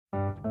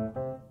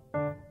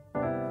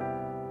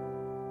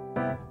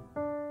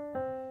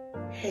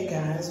Hey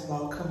guys,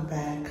 welcome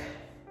back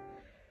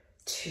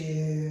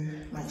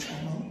to my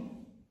channel.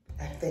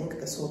 I think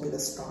this will be the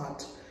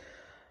start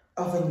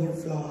of a new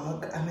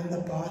vlog. I'm in the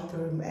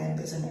bathroom and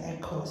there's an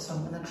echo, so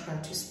I'm gonna try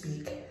to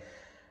speak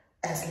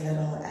as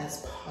little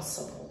as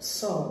possible.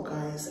 So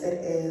guys,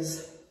 it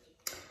is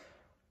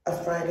a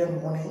Friday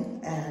morning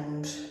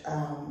and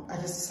I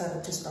just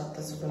decided to start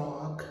this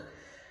vlog,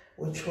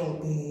 which will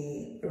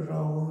be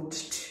road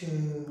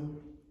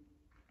to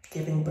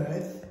giving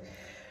birth.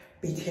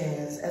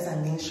 Because as I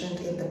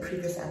mentioned in the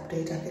previous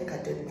update, I think I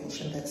did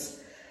mention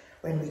this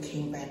when we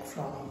came back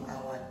from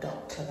our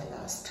doctor the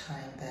last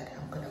time, that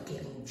I'm gonna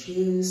get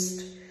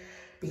induced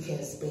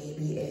because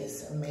baby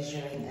is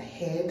measuring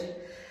ahead,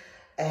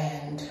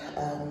 and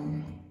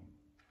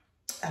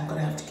I'm gonna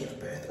have to give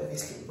birth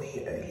obviously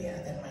way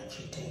earlier than my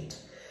due date.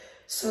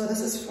 So this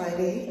is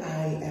Friday.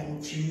 I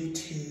am due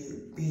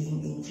to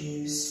being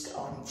induced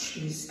on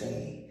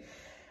Tuesday,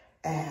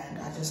 and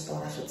I just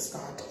thought I should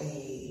start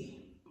a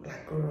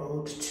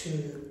road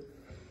to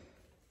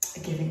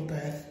giving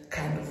birth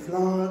kind of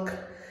vlog.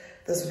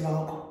 This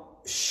vlog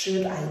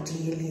should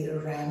ideally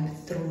run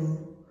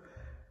through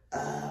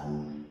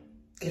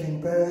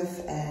giving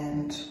birth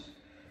and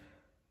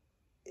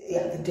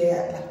the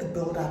day, like the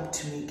build up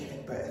to me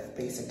giving birth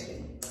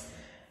basically.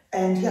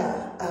 And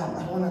yeah,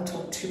 I don't want to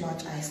talk too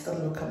much. I still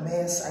look a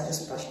mess. I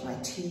just brushed my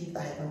teeth.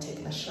 I haven't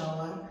taken a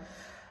shower,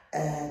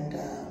 and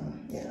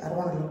I don't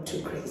want to look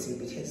too crazy,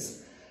 because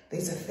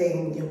there's a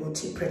thing, you go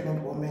to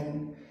pregnant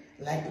women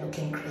like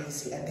looking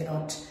crazy, and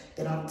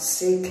they're not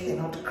sick, they're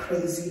not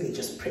crazy, they're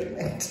just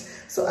pregnant.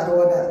 So I don't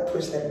want to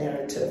push that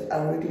narrative. I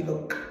already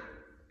look,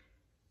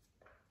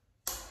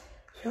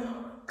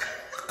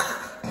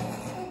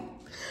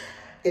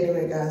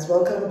 Anyway guys,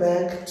 welcome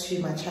back to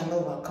my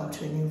channel. Welcome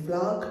to a new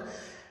vlog.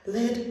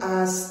 Let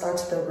us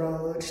start the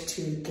road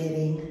to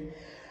getting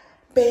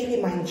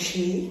baby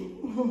Manchi.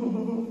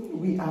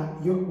 We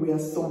are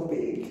so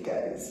big,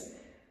 guys.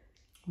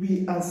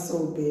 We are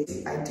so big.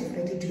 I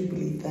definitely do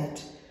believe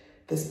that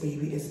this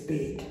baby is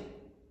big.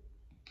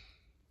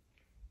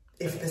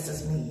 If this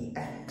is me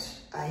and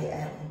I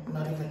am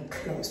not even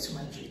close to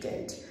my due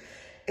date.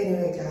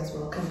 Anyway guys,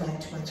 welcome back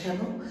to my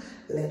channel.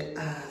 Let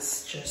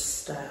us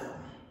just start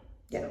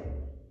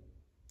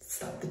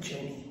the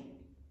journey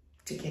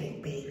to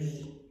getting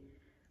baby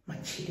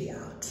Manchidi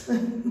out.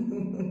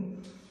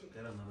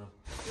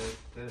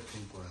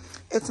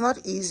 It's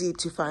not easy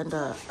to find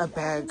a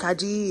bag.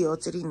 Kadi or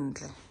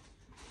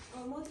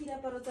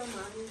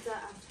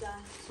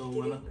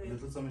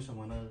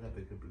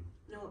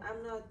no,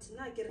 I'm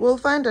not getting. We'll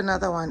find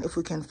another one if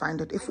we can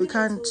find it. If we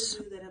can't,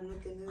 that I'm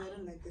not gonna. I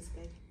don't like this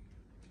bag.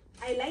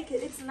 I like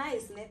it. It's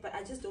nice, but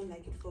I just don't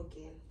like it for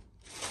girl.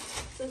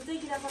 So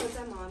take it up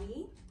for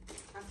mommy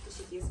after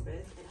she gives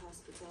birth at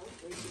hospital,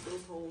 when she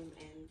goes home.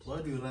 And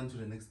why do you run to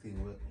the next thing?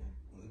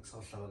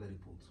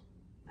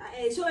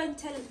 Show and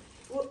tell.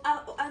 We'll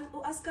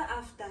ask her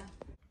after.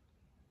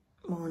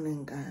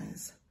 Morning,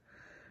 guys.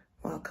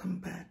 Welcome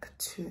back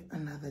to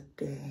another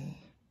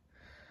day.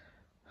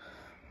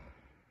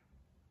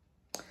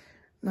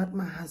 Not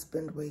my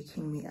husband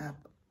waking me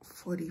up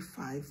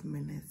 45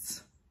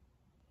 minutes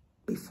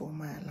before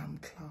my alarm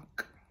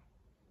clock.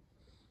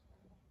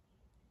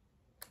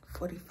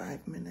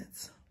 45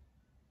 minutes.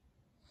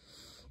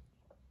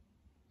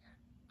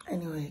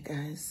 Anyway,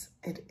 guys,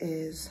 it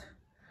is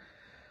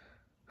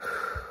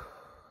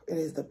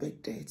the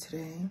big day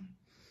today.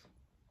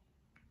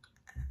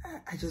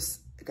 I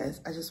just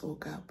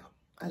woke up.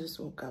 I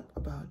just woke up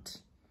about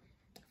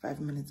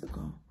 5 minutes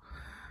ago.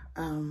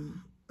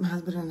 My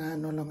husband and I are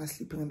no longer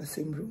sleeping in the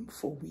same room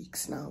for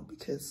weeks now,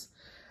 because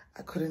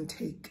I couldn't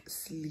take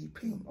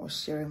sleeping or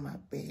sharing my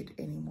bed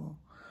anymore.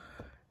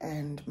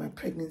 And my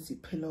pregnancy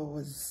pillow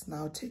was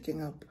now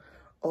taking up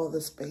all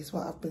the space.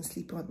 Well, I've been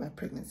sleeping with my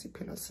pregnancy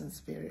pillow since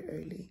very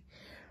early.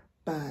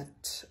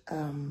 But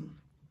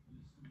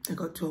I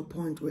got to a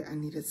point where I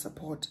needed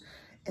support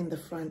in the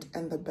front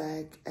and the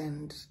back,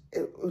 and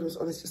it was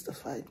always just a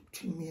fight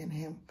between me and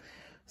him.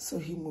 So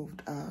he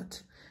moved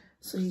out.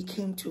 So he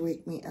came to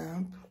wake me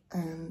up,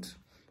 and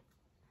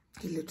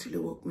he literally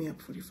woke me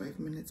up 45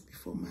 minutes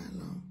before my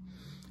alarm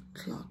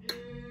clock.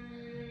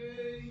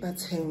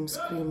 That's him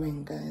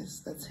screaming, guys.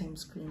 That's him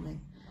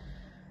screaming.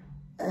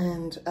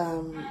 And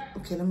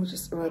okay, let me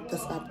just wrap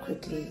this up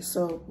quickly.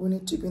 So we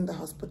need to be in the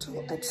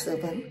hospital at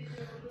 7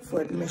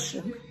 for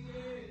admission.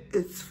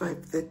 It's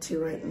 5:30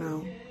 right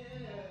now.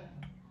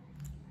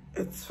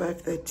 It's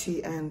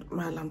 5:30 and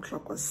my alarm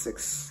clock was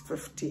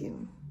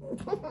 6:15.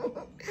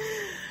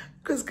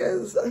 Because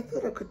guys, I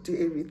thought I could do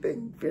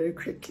everything very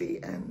quickly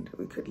and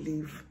we could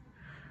leave,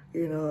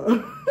 you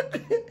know.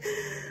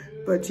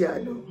 But yeah,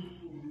 I know.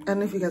 I don't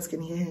know if you guys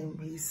can hear him.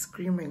 He's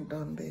screaming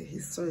down there.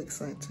 He's so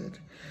excited.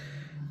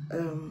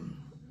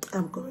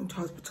 I'm going to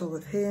hospital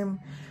with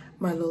him.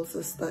 My little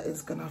sister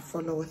is gonna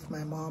follow with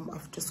my mom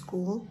after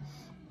school.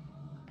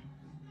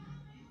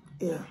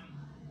 Yeah.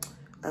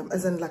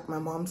 As in like my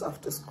mom's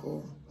after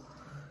school,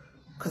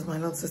 because my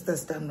little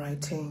sister's done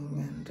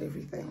writing and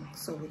everything.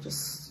 So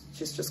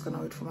she's just gonna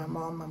wait for my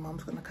mom. My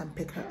mom's gonna come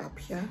pick her up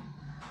here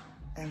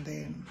and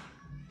then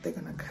they're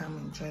gonna come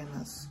and join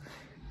us.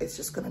 It's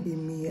just gonna be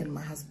me and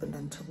my husband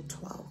until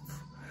 12,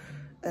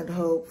 and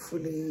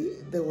hopefully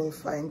they will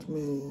find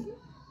me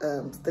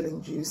still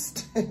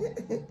induced.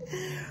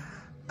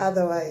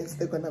 Otherwise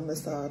they're gonna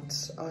miss out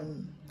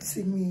on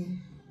seeing me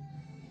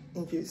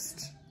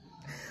induced.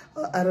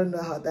 I don't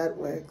know how that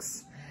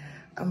works.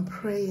 I'm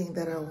praying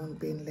that I won't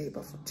be in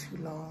labor for too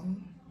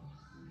long.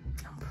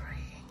 I'm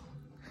praying.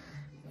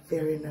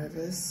 Very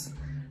nervous,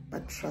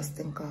 but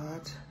trusting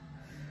God.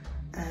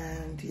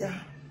 And yeah,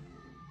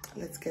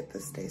 let's get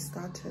this day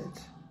started.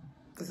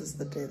 This is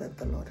the day that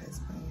the Lord has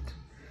made.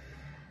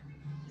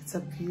 It's a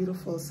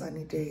beautiful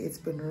sunny day. It's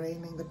been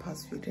raining the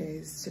past few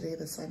days. Today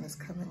the sun is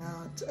coming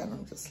out and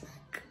I'm just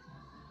like,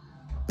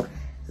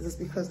 is this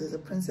because there's a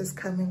princess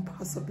coming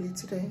possibly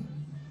today?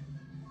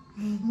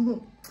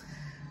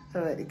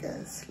 Alrighty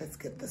guys, let's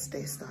get this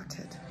day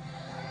started.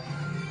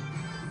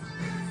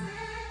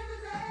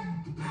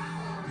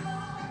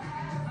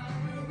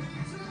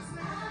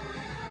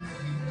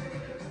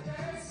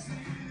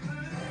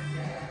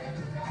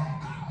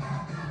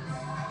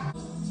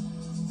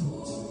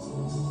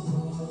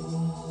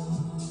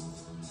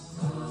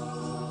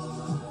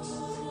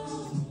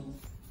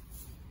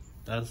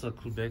 That's a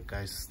cool bag,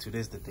 guys.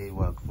 Today's the day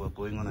we're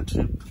going on a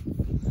trip.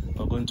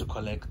 We're going to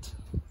collect.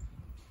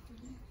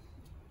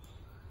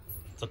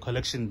 It's a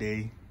collection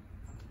day.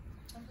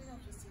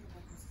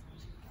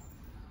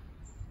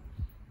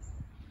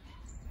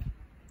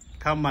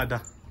 Come,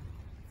 mother.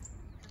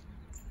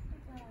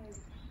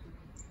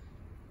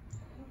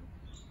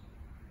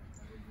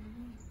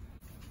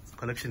 It's a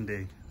collection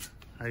day.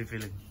 How are you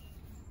feeling?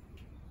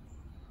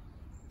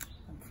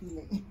 I'm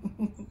feeling.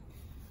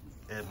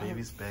 Yeah,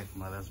 baby's back,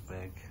 mother's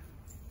back.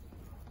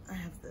 I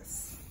have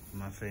this.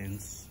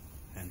 Muffins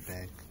and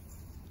bag.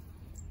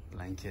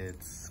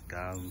 Blankets,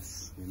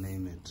 gowns, you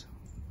name it.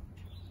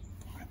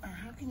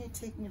 How can you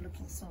take me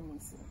looking so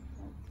messy?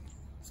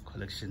 It's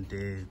collection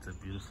day. It's a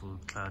beautiful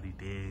cloudy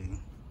day.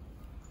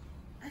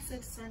 I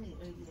said sunny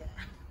earlier.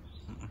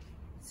 It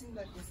seemed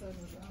like the sun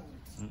was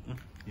out.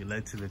 You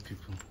lied to the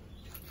people.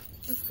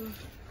 Let's go.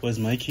 Where's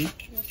my key?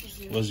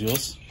 Where's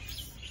yours?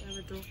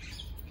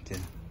 Okay.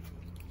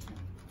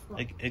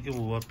 I give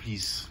you one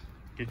piece.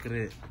 I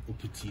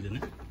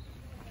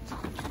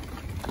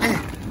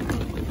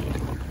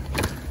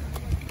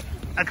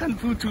can't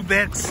put 2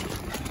 bags.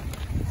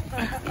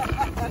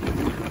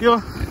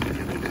 Yo.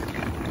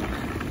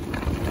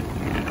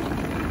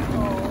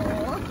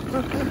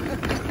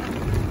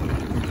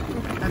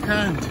 I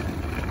can't.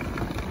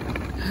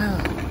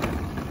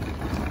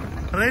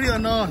 Ready or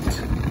not,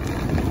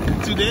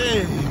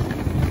 today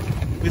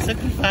we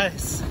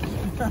sacrifice.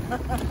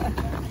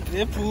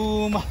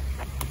 Epuma.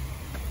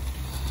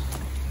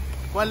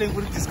 While in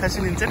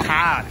discussion in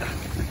hard.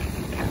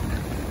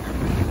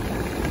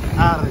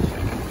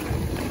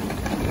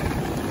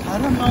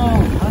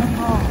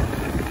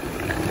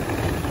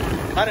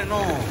 I don't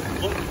know.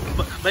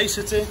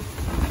 Basically,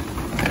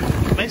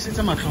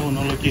 my phone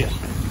all here.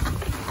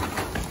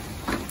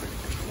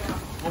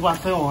 Over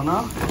the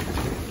owner.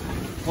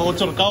 Over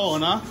to the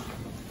owner.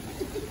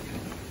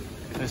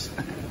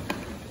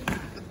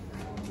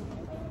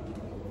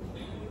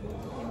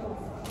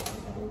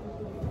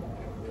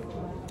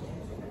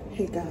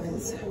 Hey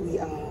guys, we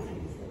are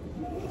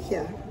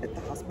here at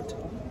the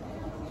hospital.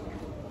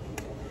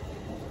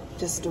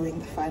 Just doing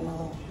the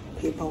final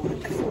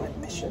paperwork for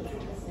admission.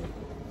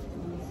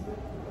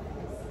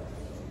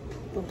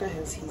 Bunga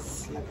has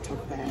his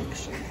laptop bag.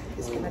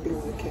 He's gonna be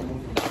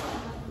working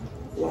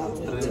while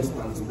waiting.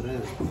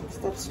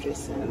 Stop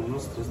stressing. I'm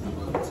not stressed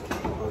about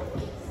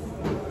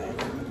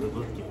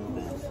giving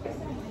birth.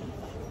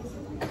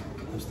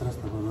 I'm stressed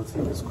about not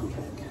seeing the school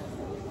bag.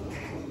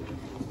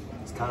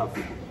 It's tough.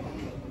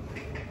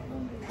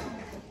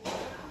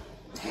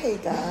 Hey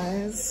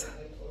guys,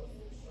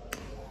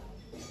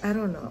 I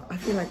don't know, I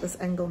feel like this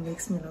angle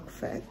makes me look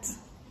fat,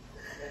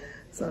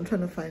 so I'm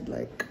trying to find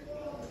like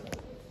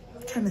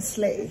trying to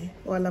slay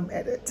while I'm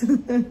at it.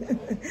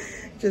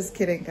 Just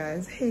kidding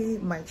guys. Hey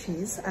my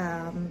cheese,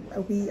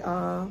 we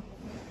are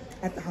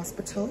at the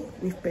hospital.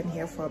 We've been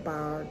here for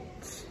about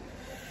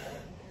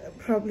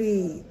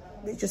probably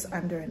just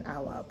under an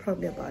hour,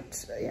 probably about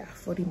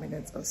 40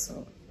 minutes or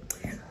so.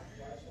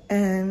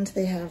 And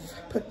they have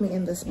put me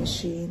in this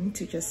machine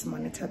to just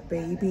monitor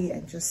baby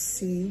and just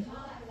see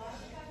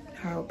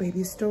how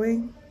baby's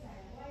doing.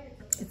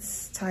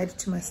 It's tied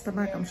to my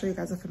stomach. I'm sure you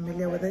guys are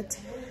familiar with it.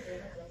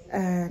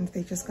 And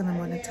they're just gonna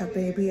monitor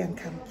baby and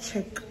come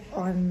check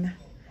on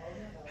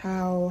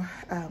how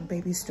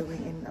baby's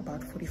doing in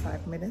about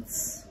 45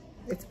 minutes.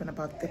 It's been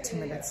about 30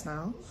 minutes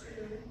now.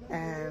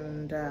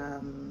 And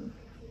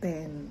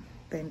then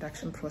the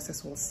induction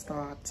process will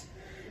start,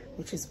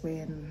 which is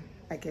when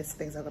I guess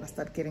things are gonna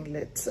start getting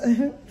lit.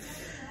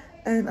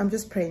 And I'm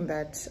just praying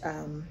that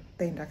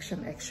the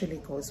induction actually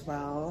goes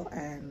well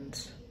and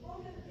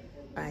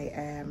I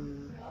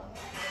am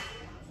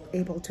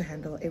able to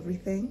handle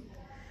everything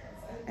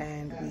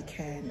and we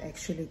can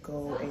actually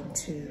go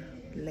into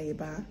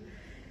labor.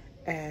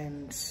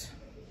 And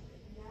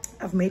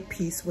I've made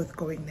peace with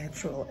going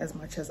natural as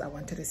much as I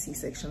wanted a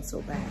C-section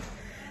so bad.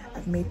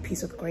 I've made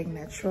peace with going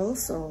natural,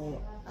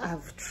 so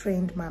I've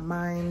trained my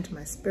mind,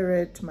 my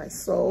spirit, my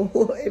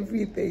soul,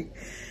 everything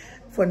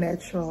for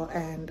natural,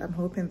 and I'm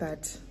hoping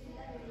that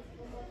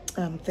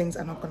things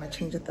are not going to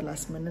change at the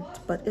last minute.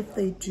 But if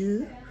they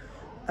do,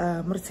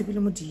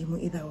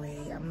 either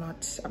way, I'm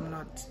not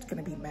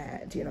gonna be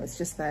mad. You know, it's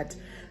just that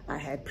I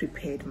had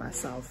prepared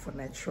myself for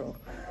natural.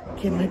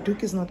 Okay, my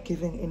Duke is not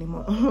giving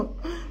anymore.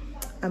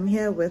 I'm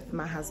here with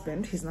my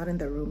husband. He's not in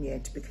the room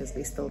yet because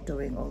they're still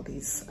doing all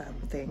these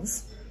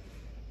things.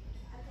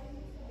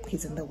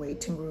 He's in the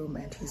waiting room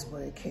and he's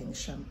working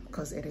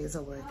because it is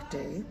a work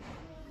day.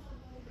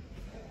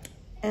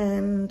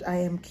 And I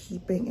am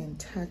keeping in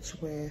touch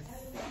with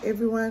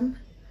everyone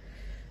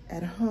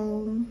at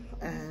home,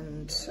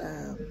 and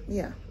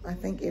yeah, I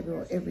think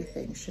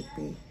everything should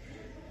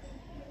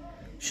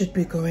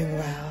be going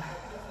well.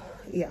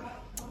 Yeah,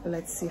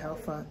 let's see how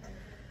far.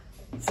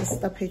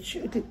 Sister Pitch,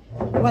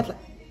 what?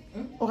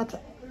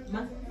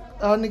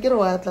 Oh, Nikita,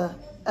 what?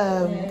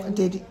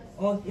 Daddy.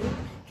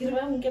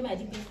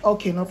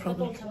 Okay, no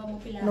problem.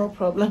 No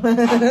problem.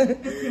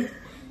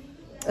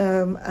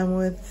 I'm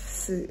with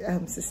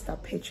Sister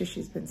Petra.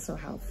 She's been so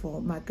helpful.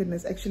 My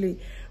goodness, actually,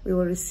 we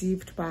were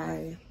received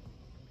by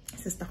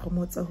Sister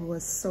Khomotso, who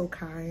was so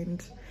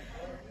kind.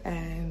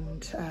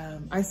 And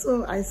I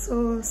saw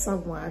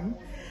one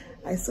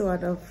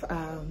of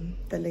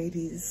the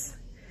ladies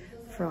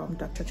from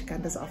Dr.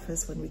 Chikanda's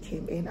office when we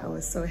came in. I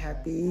was so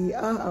happy.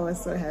 Oh, I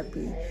was so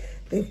happy.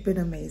 They've been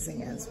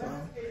amazing as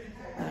well.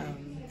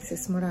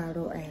 Sis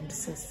Morado and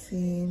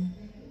Cecine.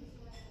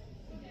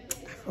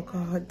 I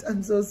forgot.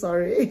 I'm so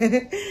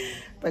sorry.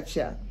 But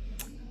yeah.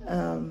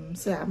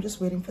 So yeah, I'm just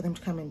waiting for them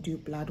to come and do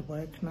blood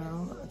work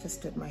now. I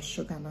just did my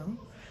sugar now.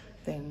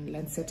 Then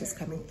Lancet is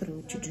coming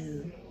through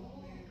to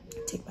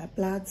take my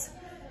bloods,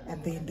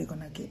 and then they're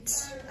gonna get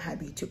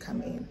Habi to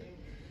come in.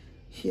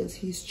 Here's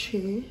his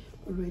chair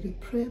already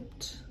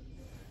prepped.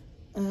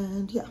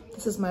 And yeah,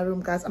 this is my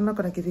room, guys. I'm not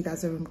gonna give you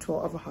guys a room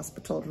tour of a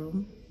hospital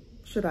room,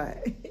 should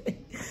I?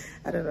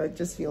 I don't know, it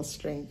just feels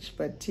strange.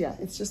 But yeah,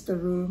 it's just a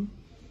room.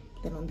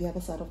 Then on the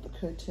other side of the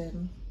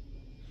curtain,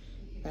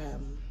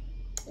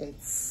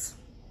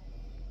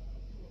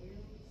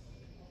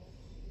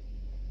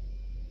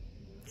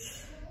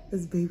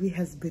 this baby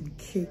has been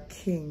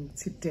kicking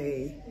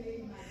today.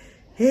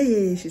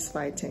 Hey, she's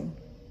fighting.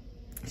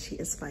 She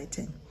is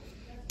fighting.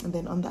 And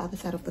then on the other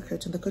side of the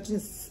curtain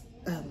is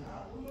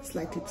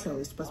slightly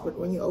closed, but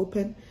when you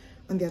open,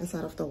 on the other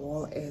side of the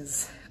wall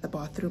is the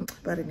bathroom.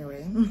 But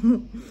anyway,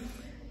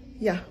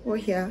 yeah, we're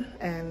here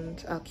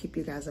and I'll keep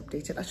you guys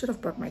updated. I should have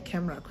brought my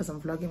camera because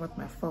I'm vlogging with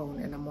my phone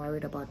and I'm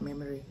worried about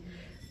memory.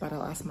 But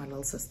I'll ask my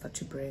little sister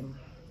to bring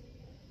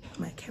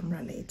my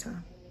camera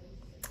later.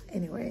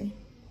 Anyway,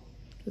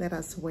 let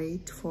us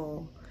wait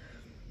for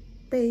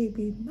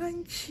baby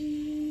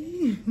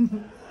Munchie.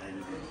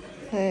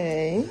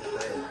 Hey.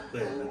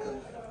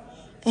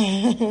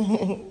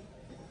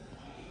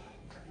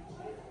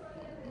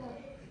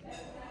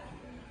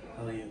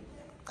 How are you?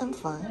 I'm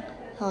fine.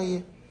 How are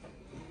you?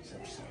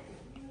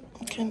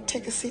 Can you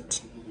take a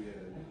seat?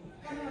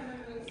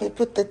 I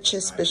put that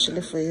chair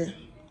specially for you.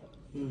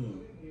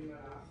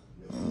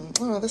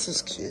 Oh, this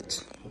is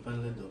cute.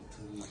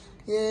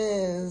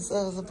 Yes,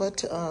 I was about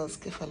to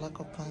ask if I like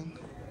Opan.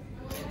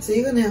 So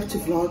you're gonna have to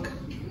vlog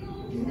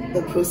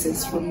the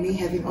process from me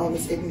having all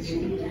this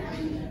energy.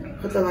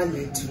 But I'm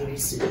late very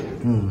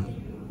soon.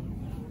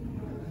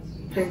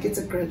 Like it's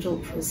a gradual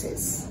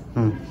process.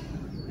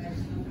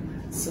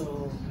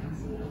 So,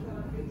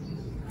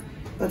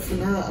 but for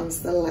now, I'm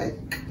still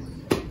like,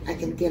 I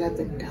can get up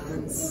and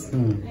dance,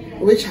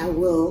 which I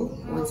will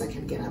once I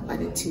can get up. I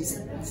need to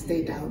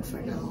stay down for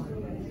an hour.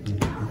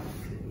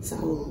 So I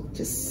will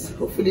just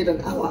hopefully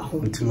an hour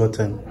home. Until what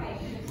time?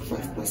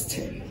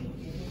 10:05.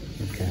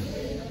 Okay.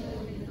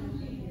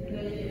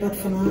 But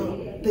for now,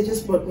 they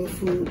just brought me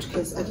food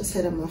because I just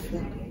had a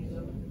muffin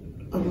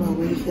on my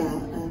way here,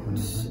 and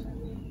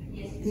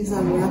these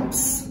are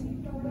wraps.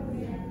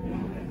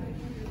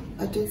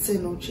 I did say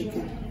no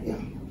chicken,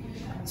 yeah.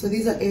 So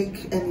these are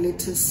egg and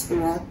lettuce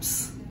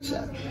wraps.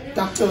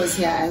 Doctor was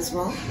here as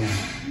well,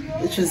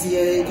 which was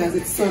yay, guys.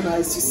 It's so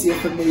nice to see a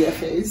familiar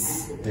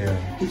face. Yeah.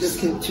 He just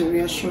came to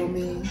reassure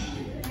me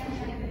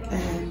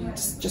and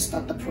just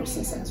start the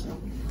process as well.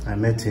 I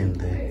met him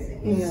there.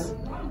 Yeah.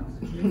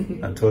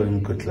 I told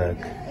him good luck.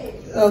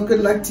 Oh,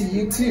 good luck to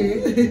you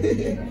too.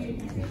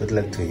 Good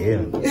luck to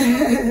him.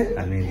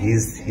 I mean,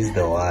 he's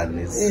the one.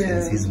 It's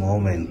his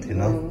moment, you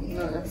know.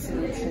 No,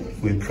 absolutely.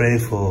 We pray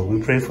for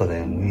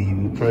them.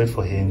 We pray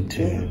for him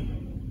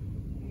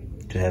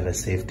to have a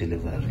safe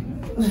delivery.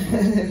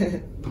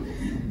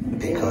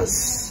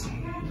 Because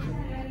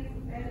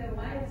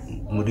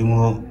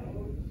Mudimo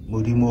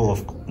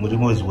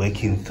is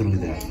working through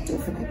them.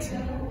 Definitely.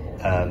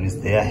 It's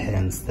their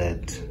hands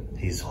that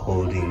he's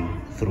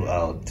holding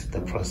throughout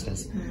the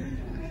process.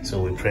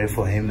 So we pray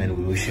for him and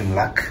we wish him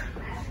luck.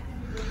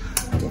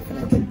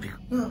 Definitely.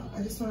 No,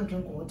 I just want to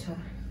drink water.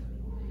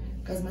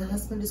 Guys, my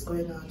husband is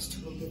going out to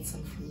go get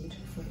some food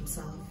for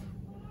himself.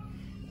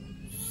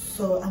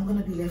 So I'm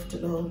gonna be left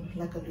alone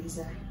like a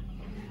loser.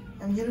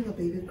 I'm hearing a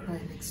baby cry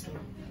next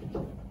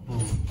door.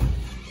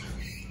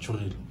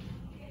 Children.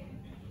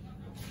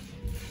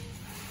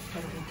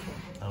 I don't care.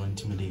 I'll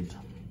intimidate.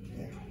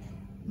 Yeah.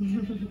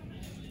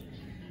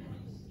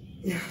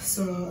 Yeah,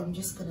 so I'm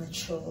just gonna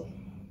chill.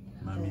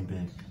 Mommy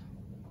back.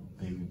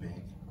 Baby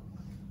back.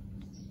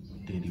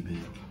 Daddy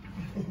back.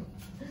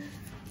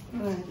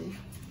 Alrighty.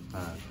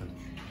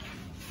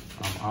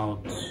 I'm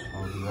out.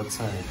 I'll be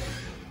outside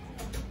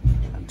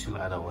until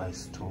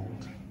otherwise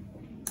told.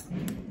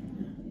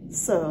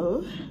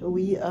 So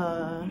we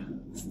are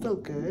still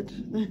good.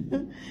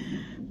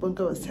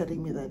 Bonka was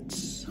telling me that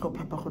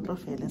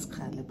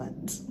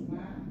but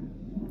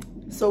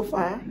so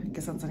far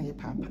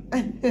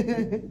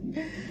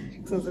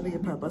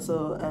papa.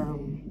 So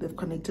they've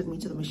connected me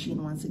to the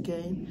machine once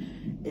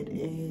again. It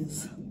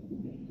is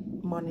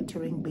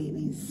monitoring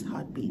baby's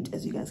heartbeat,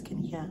 as you guys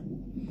can hear.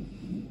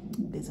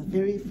 There's a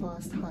very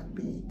fast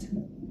heartbeat,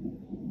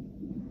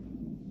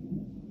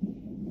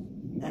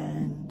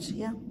 and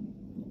yeah,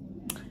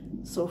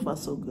 so far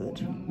so good.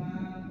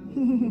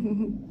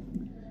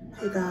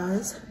 Hey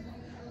guys,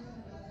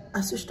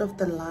 I switched off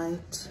the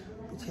light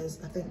because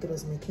I think it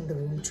was making the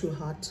room too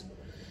hot.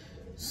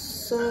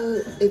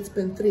 So it's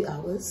been 3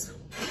 hours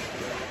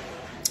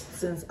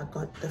since I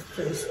got the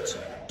first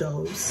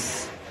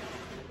dose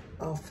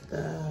of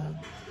the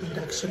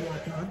induction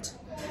whatnot,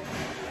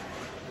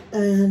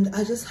 and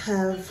I just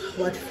have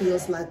what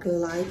feels like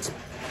light.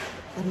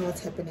 I don't know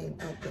what's happening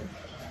out there.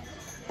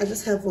 I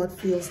just have what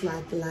feels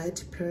like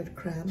light period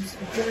cramps,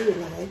 very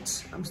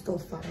light. I'm still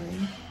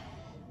fine.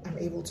 I'm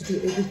able to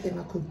do everything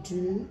I could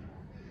do,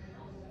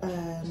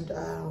 and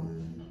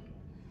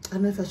I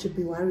don't know if I should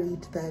be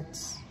worried that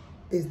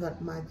there's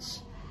not much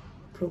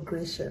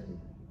progression.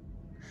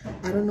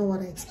 I don't know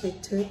what I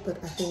expected,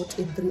 but I thought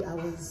in 3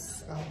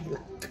 hours I'll be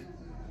like,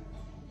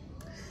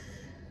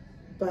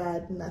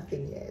 but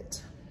nothing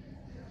yet.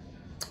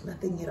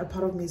 Nothing yet. A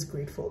part of me is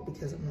grateful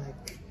because I'm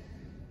like,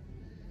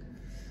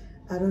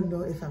 I don't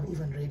know if I'm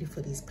even ready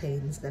for these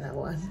pains that I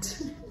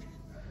want.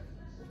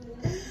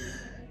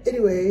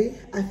 Anyway,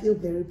 I feel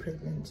very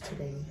pregnant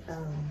today.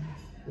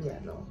 Yeah,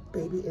 no,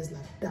 baby is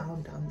like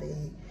down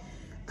there.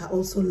 I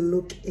also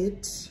look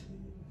it.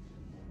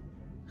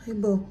 Hey,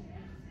 Bo.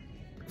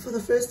 For the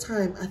first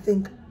time, I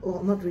think,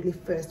 well, not really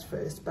first,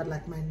 but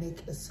like my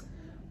neck is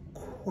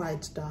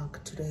quite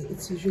dark today.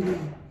 It's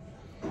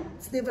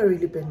never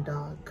really been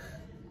dark.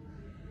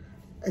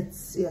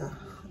 Yeah,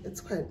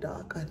 it's quite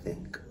dark, I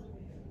think.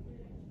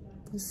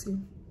 You see?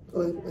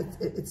 Oh,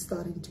 it's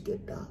starting to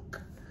get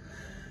dark.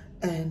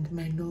 And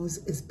my nose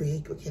is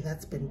big. Okay,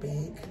 that's been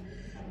big.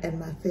 And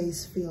my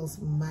face feels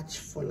much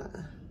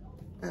fuller.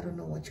 I don't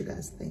know what you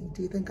guys think.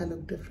 Do you think I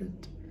look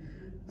different?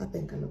 I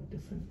think I look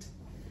different.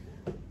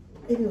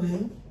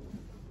 Anyway,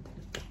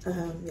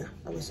 yeah,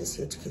 I was just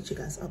here to catch you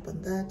guys up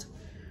on that.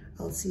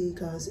 I'll see you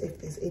guys if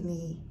there's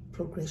any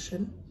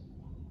progression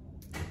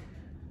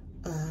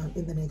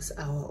in the next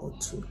hour or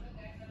two.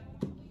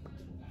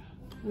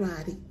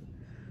 Righty.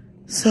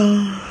 So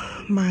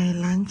my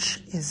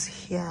lunch is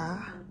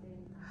here.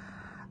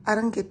 I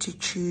don't get to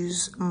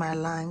choose my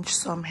lunch,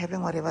 so I'm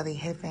having whatever they're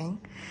having,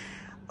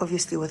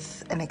 obviously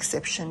with an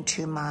exception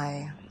to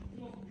my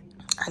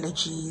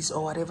allergies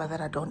or whatever that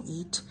I don't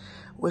eat,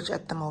 which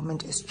at the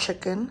moment is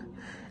chicken,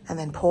 and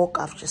then pork.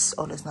 I've just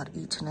always not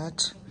eaten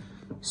it,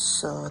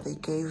 so they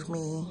gave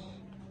me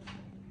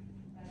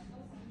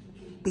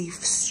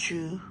beef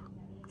stew,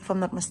 if I'm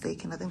not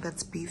mistaken. I think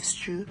that's beef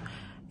stew,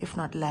 if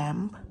not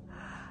lamb,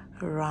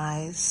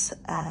 rice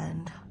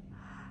and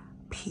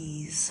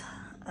peas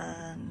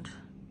and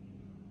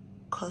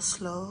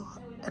coleslaw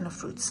and a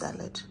fruit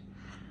salad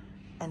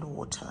and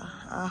water.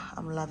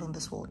 I'm loving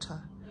this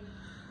water.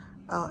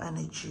 Oh, and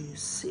a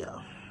juice.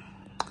 Yeah,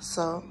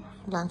 so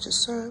lunch is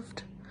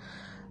served.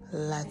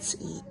 Let's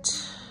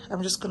eat.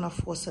 I'm just gonna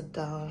force it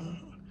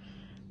down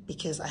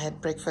because I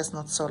had breakfast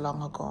not so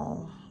long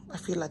ago. I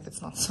feel like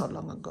it's not so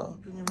long ago.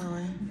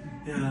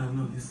 Yeah,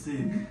 no, he's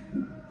sick.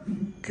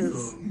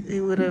 Because he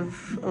would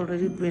have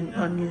already been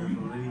on you.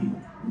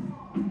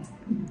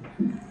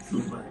 So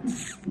bad.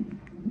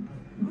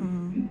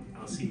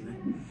 I'll see you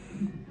then.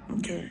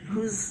 Okay,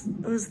 who's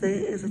there?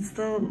 Is it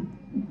still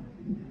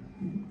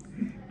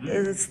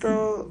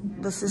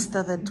the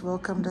sister that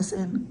welcomed us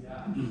in?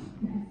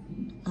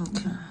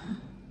 Okay.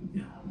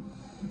 Yeah.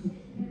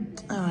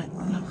 All right,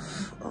 my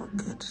love. All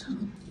good.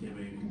 Yeah,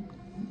 baby.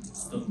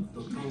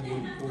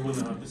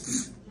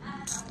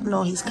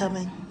 No, he's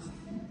coming.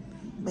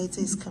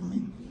 Beta is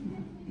coming.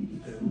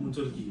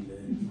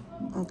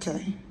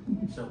 Okay.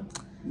 Sure.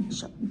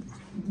 Sure.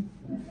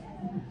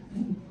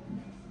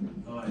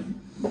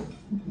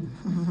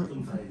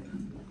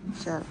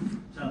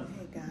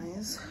 Hey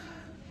guys.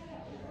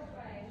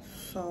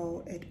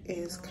 So it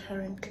is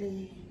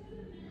currently,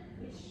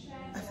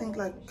 I think,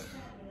 like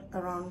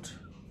around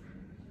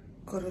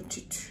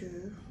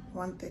 1:45,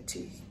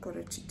 1:30,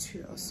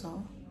 1:45 or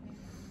so.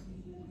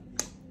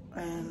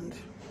 And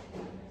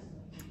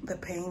the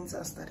pains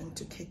are starting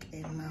to kick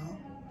in now.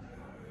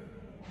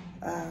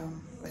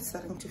 It's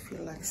starting to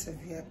feel like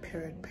severe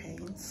period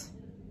pains,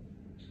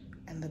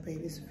 and the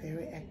baby's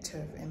very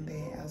active in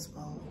there as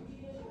well.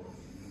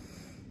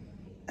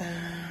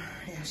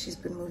 Yeah, she's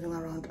been moving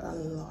around a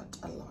lot.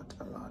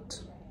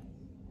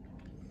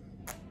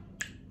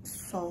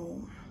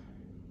 So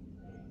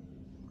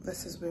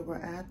this is where we're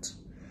at.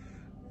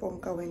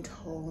 Bonka went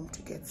home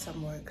to get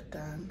some work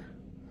done,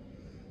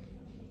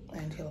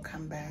 and he'll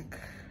come back,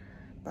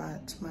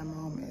 but my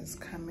mom is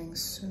coming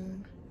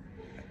soon.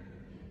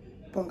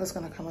 Bonka's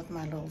gonna come with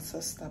my little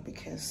sister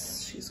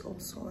because she's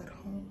also at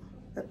home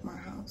at my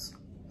house.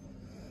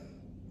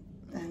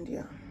 And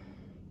yeah,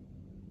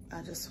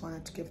 I just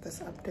wanted to give this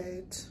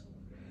update,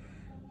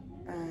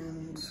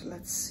 and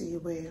let's see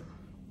where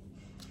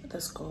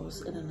this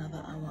goes in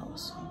another hour or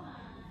so.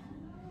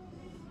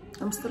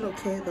 I'm still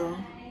okay though.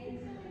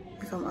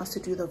 If I'm asked to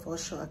do the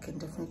voice, I can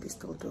definitely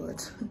still do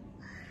it.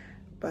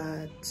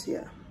 But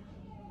yeah,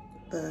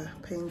 the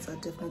pains are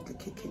definitely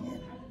kicking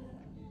in.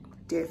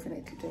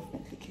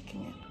 Definitely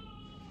kicking in.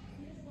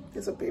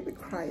 There's a baby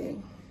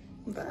crying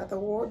in the other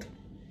ward.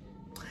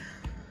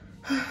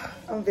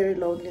 I'm very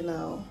lonely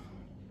now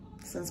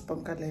since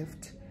Bonka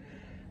left.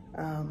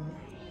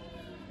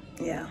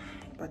 Yeah,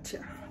 but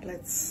yeah,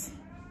 let's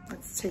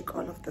take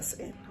all of this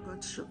in.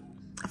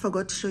 I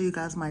forgot to show you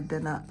guys my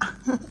dinner.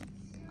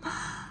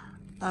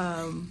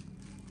 I'm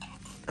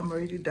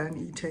already done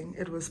eating.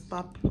 It was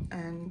pap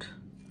and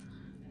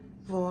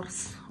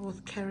wors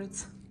with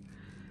carrots.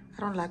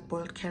 I don't like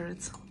boiled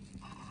carrots,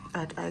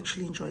 but I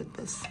actually enjoyed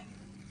this.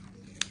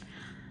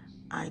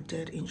 I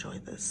did enjoy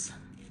this.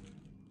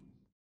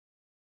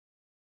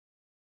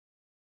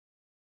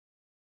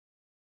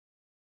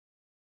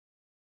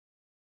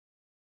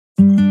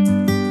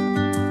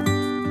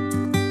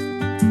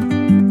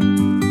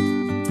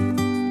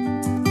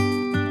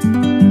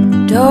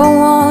 Don't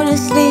wanna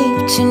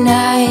sleep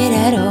tonight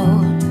at all.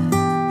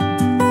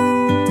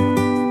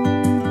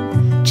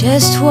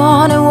 Just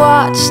wanna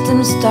watch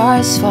them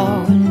stars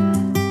fall.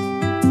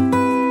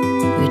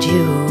 But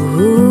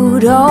you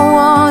don't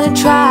wanna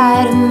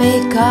try to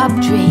make up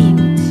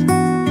dreams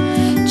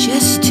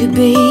just to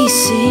be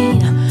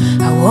seen.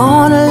 I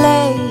wanna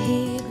lay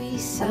here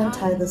beside. I didn't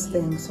tie this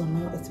thing, so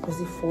now it's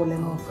busy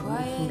falling off and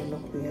making it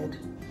look weird.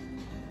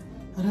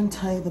 I didn't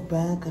tie the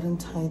back, I didn't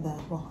tie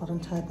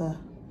the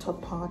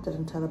top part, I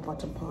didn't tie the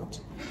bottom part.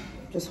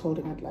 Just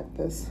holding it like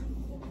this.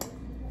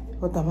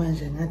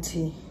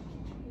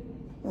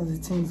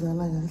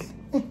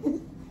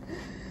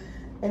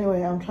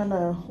 Anyway, I'm trying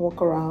to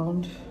walk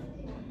around.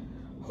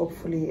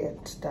 Hopefully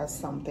it does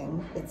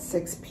something. It's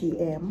 6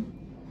 p.m.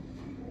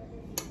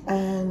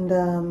 and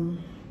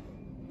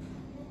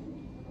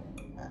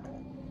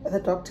the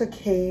doctor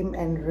came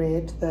and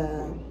read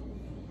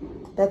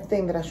that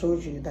thing that I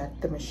showed you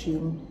that the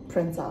machine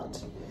prints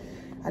out.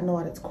 I know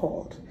what it's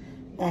called.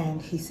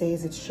 And he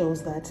says it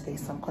shows that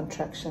there's some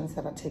contractions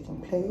that are taking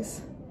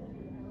place.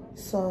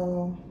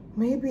 So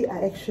maybe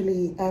I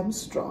actually am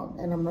strong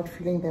and I'm not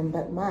feeling them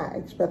that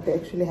much, but they're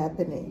actually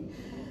happening.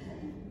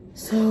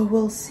 So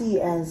we'll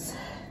see as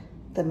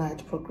the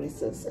night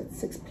progresses. It's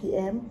 6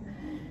 p.m.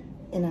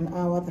 In an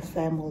hour, the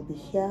fam will be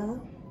here.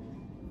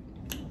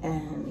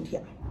 And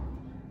yeah,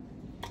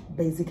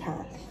 basically.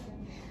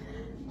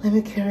 Let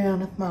me carry on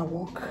with my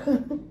walk.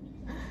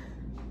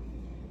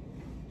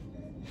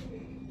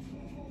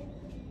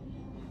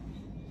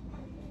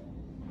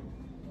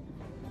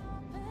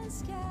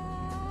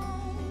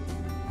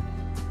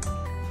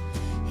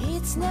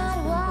 It's not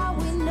what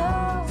we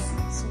know.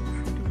 So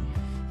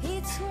pretty.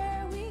 It's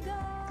where we go.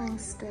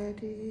 Thanks,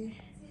 Daddy.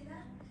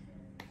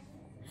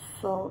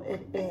 So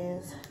it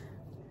is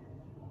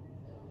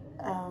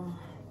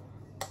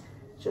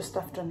just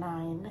after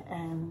 9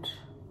 and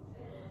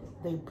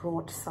they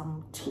brought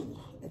some tea.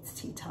 It's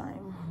tea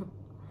time.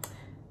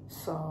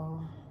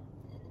 So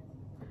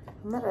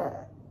I'm not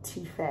a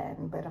tea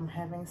fan, but I'm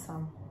having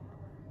some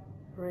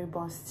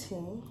rooibos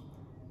tea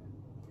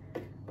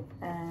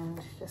and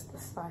just a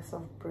slice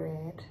of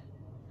bread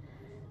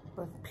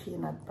with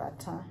peanut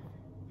butter.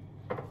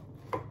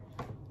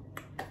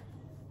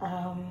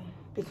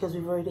 Because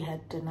we've already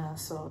had dinner,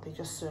 so they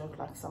just serve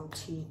like some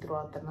tea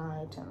throughout the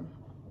night, and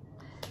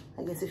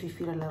I guess if you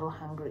feel a little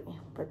hungry.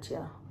 But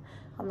yeah,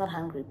 I'm not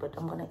hungry, but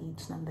I'm gonna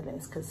eat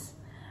nonetheless because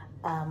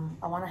I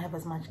want to have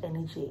as much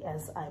energy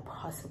as I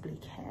possibly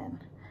can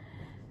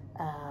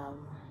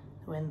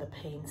when the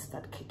pains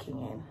start kicking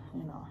in,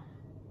 you know.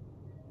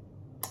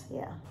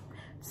 Yeah,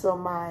 so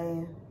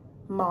my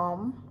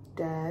mom,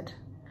 dad,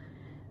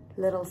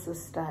 little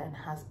sister and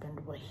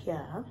husband were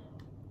here.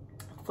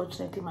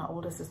 Fortunately, my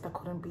older sister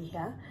couldn't be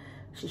here.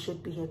 She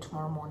should be here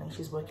tomorrow morning.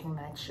 She's working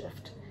night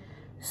shift.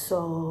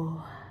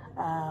 So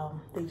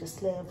they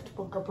just left.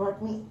 Bonka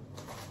brought me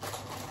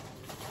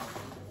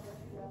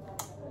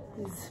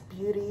these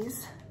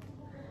beauties.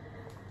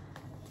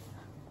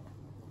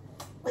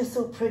 They're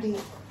so pretty.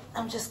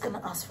 I'm just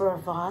gonna ask for a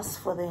vase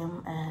for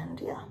them,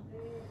 and yeah,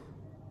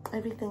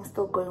 everything's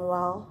still going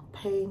well.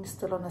 Pain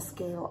still on a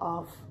scale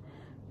of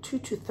 2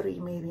 to 3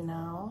 maybe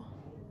now.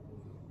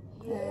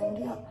 And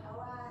yeah,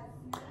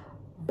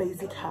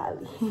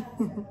 basically.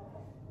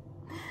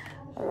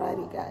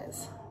 Alrighty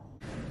guys,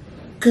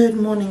 good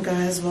morning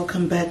guys,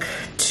 welcome back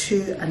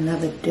to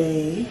another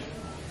day.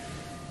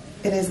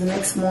 It is the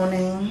next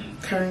morning,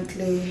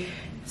 currently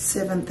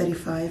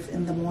 7:35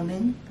 in the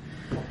morning,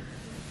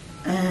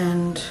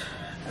 and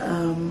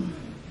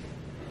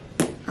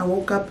I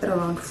woke up at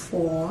around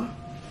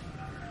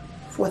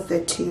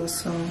 4:30 or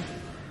so,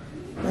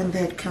 when they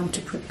had come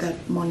to put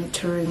that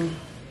monitoring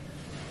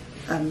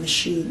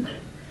machine,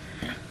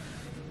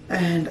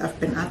 and I've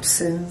been up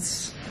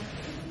since.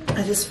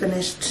 I just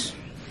finished.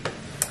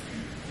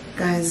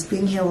 Guys,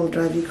 being here will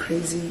drive you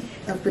crazy.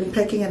 I've been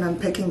packing and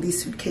unpacking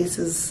these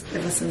suitcases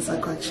ever since I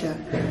got here.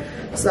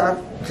 So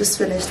I've just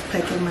finished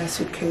packing my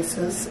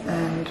suitcases,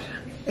 and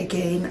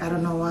again, I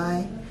don't know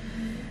why.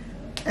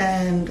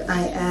 And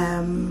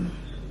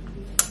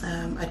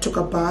I took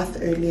a bath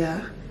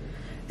earlier,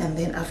 and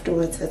then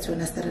afterwards, that's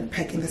when I started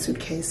packing the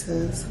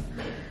suitcases.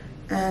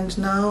 And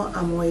now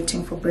I'm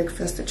waiting for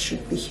breakfast. It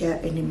should be here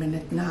any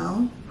minute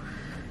now.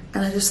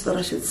 And I just thought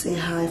I should say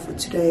hi for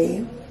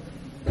today.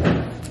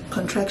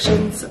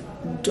 Contractions,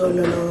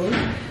 dololo.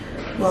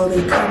 Well,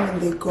 they come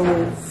and they go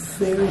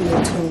very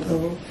little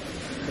though.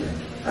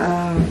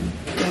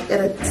 Like at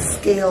a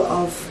scale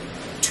of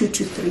 2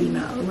 to 3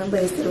 now. Remember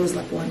I said it was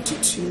like 1 to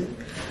 2.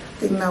 I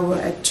think now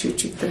we're at 2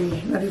 to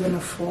 3, not even a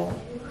 4.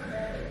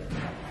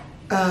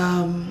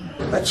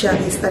 But yeah,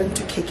 they're starting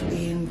to kick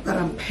in, but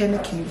I'm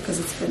panicking because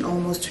it's been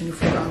almost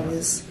 24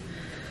 hours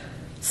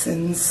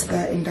since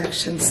the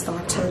induction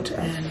started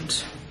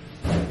and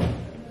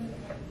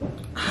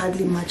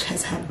hardly much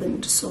has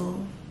happened.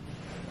 So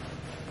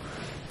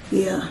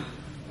yeah,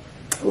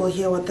 we'll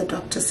hear what the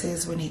doctor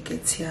says when he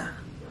gets here.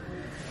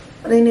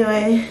 But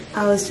anyway,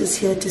 I was just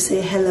here to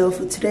say hello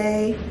for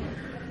today.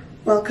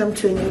 Welcome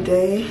to a new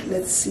day.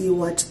 Let's see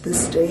what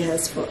this day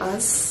has for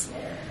us,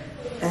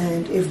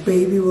 and if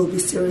baby will be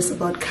serious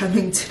about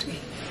coming today.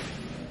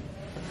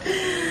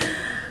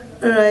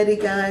 Alrighty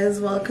guys,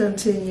 welcome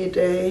to a new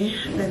day.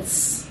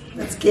 Let's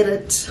get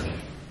it.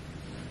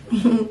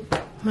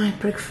 My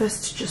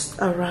breakfast just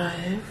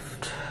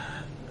arrived.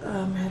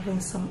 I'm having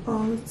some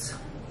oats,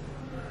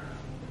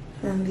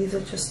 and these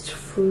are just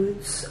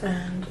fruits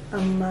and a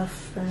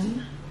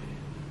muffin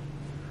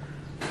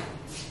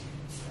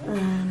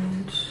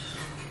and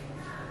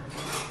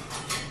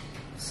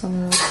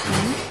some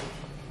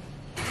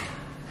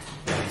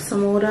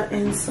water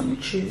and some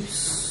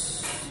juice.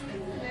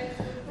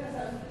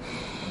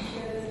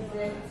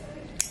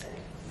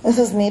 This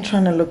is me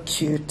trying to look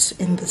cute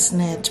in this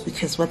net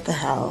because what the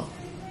hell?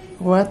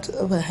 What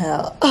the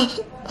hell?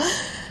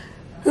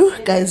 Ooh,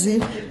 guys,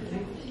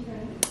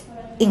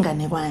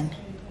 inganekwane.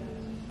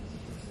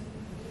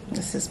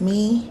 This is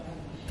me,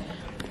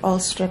 all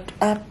stripped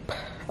up,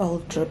 all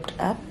dripped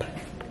up,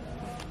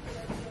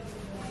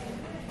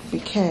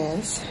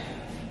 because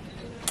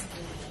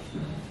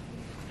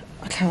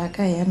I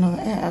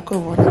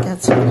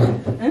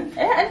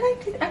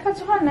like it. I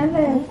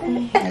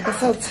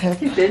guess I'll tap.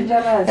 It's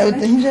dangerous. It's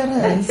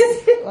dangerous.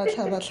 So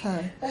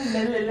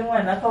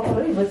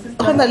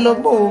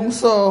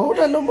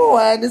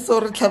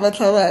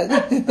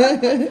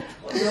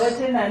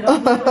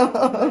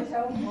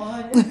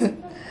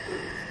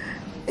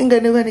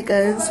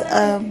guys,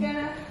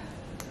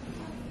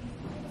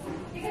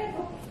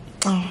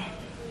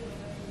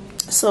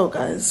 so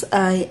guys,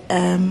 I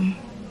am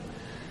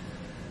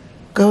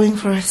going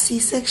for a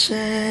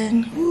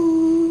C-section.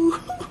 Woo.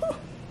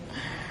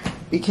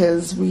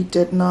 Because we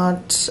did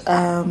not,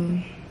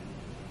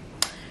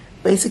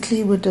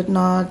 basically we did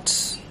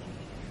not,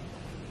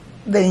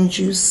 the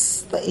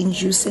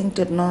inducing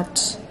did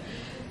not,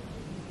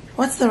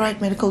 what's the right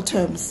medical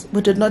terms?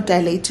 We did not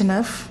dilate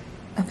enough.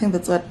 I think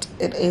that's what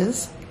it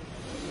is.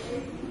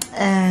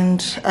 And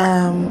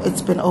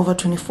it's been over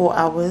 24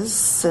 hours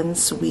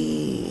since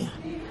we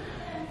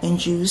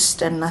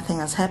induced and nothing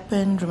has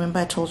happened. Remember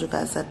I told you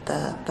guys that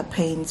the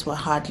pains were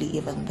hardly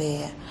even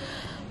there.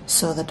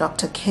 So the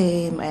doctor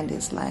came and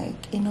is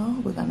like, you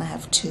know, we're gonna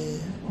have to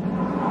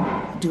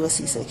do a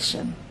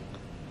C-section.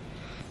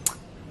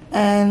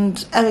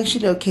 And I'm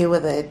actually okay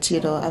with it, you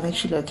know, I'm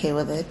actually okay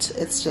with it.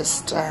 It's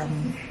just, I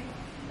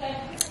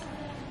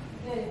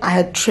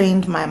had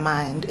trained my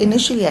mind.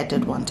 Initially I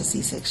did want a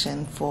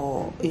C-section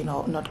for, you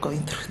know, not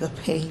going through the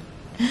pain.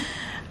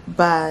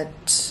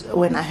 But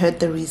when I heard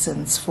the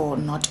reasons for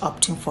not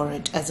opting for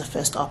it as a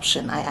first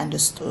option, I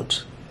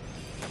understood.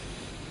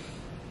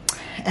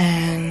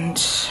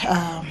 And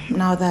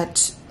now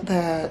that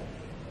the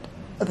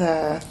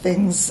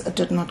things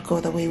did not go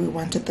the way we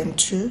wanted them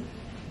to.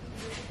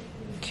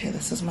 Okay,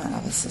 this is my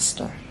other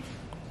sister.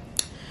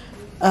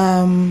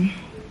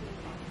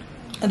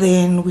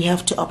 Then we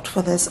have to opt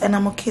for this, and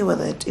I'm okay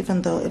with it,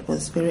 even though it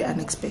was very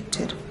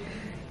unexpected.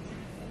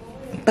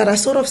 But I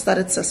sort of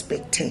started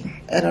suspecting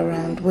at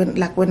around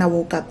when I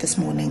woke up this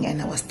morning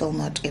and I was still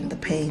not in the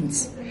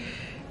pains.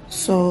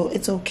 So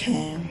it's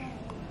okay.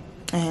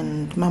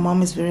 And my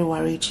mom is very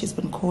worried. She's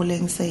been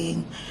calling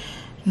saying,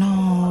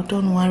 no,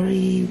 don't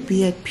worry,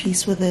 be at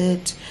peace with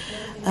it.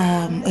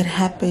 it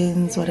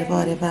happens,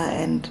 whatever,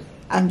 and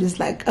I'm just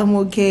like, I'm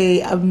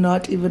okay, I'm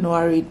not even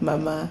worried,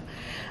 Mama,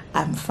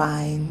 I'm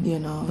fine, you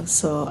know.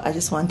 So I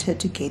just wanted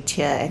to get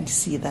here and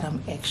see that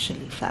I'm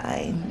actually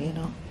fine, you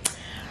know.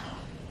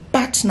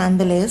 But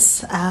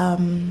nonetheless,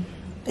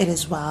 it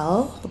is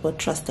well. We're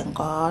trusting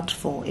God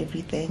for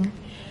everything,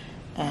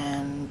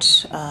 and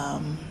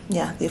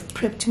yeah, they've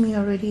prepped me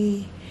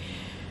already.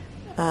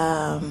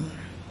 I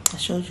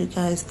showed you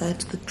guys that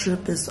the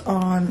drip is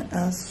on,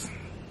 and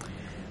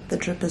the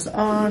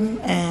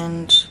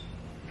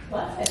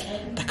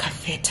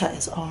catheter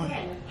is on.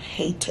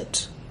 Hate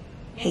it.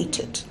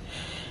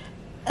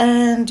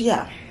 And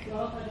yeah,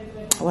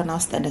 we're now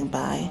standing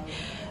by.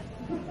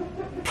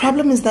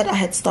 Problem is that I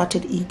had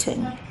started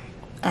eating,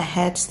 but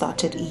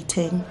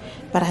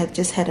I had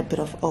just had a bit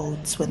of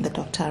oats when the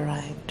doctor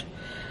arrived,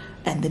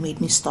 and they made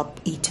me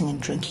stop eating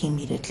and drinking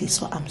immediately.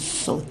 So I'm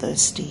so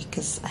thirsty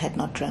because I had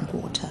not drank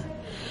water.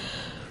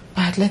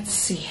 But let's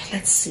see.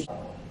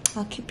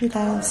 I'll keep you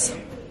guys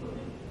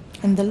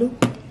in the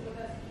loop. Okay,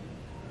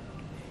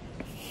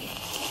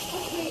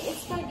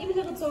 it's fine. Even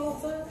if it's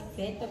over,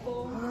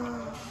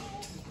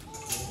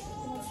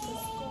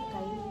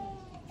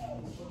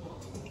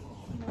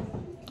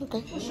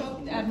 Okay.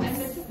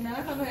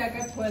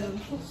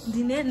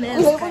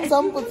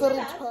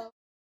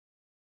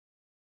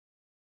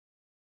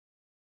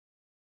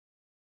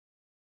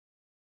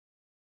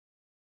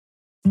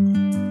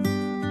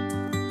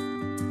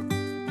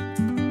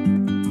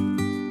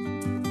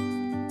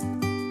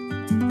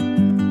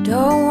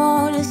 Don't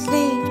wanna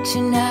sleep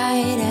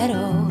tonight at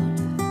all.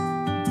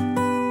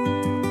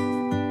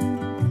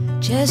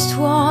 Just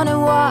wanna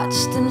watch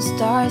them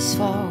stars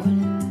fall.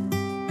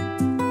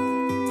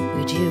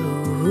 But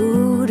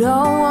you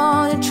don't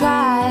wanna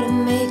try to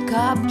make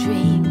up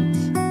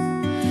dreams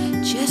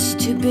just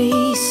to be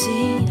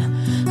seen.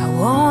 I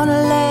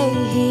wanna lay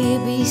here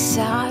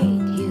beside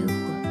you,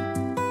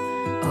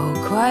 oh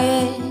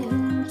quiet.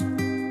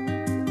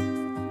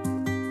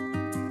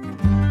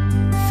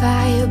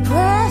 Fire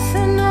breath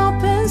and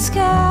open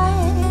sky.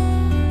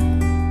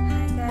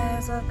 Hi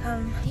guys,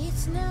 welcome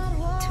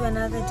to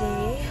another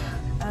day.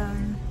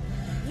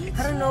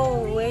 I don't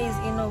know where is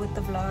Ino with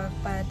the vlog,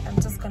 but I'm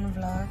just gonna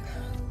vlog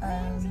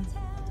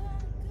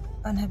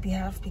on her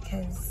behalf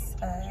because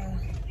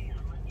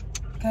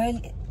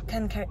girl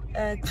can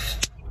guys,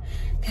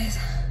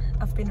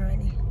 I've been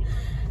running.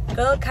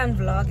 Girl can't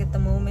vlog at the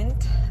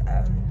moment.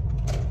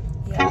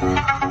 Yeah.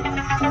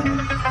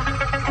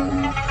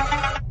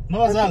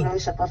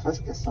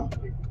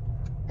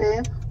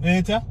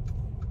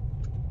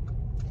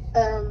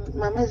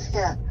 Mama's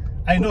here.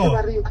 I know.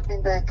 When are you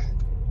coming back?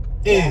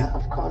 Yeah,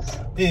 of course.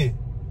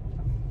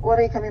 What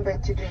are you coming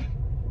back to do?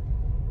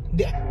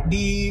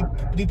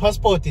 The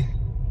passport.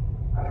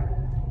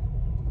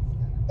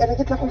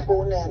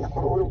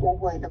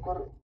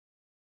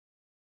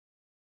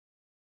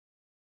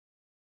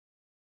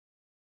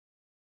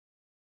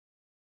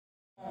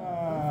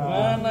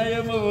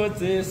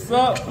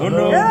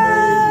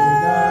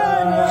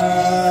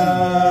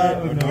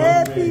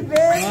 Happy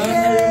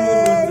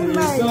birthday,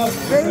 my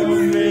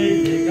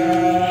baby.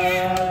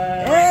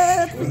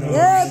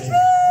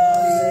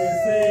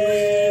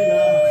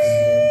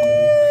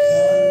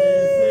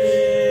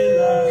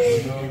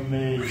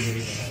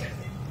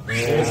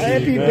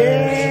 Happy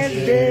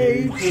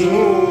birthday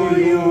to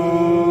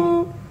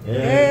you.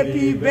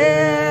 Happy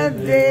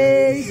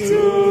birthday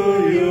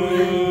to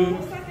you.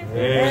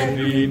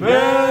 Happy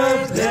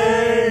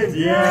birthday,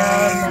 dear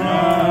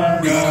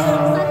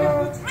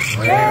Nana.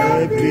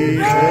 Happy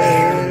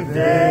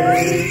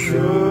birthday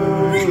to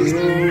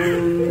you.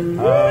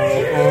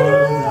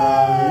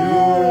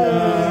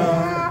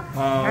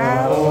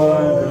 How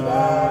old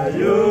are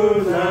you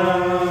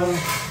now?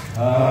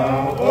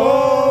 How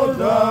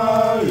old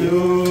are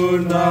you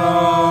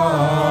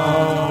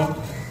now?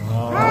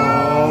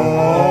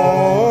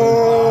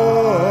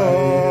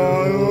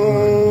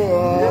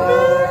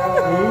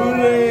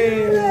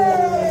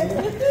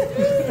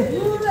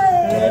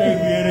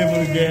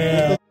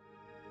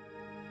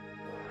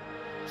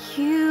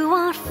 You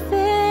are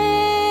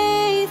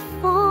faithful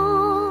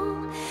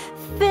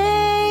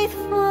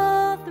through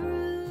all.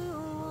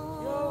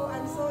 Yo,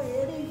 I'm so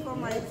happy for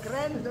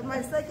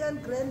my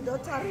second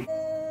granddaughter.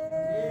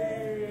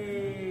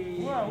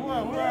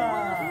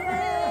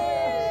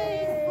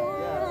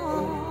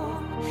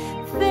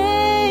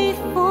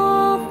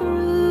 Faithful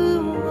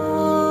through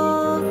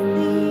all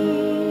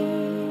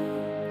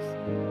things.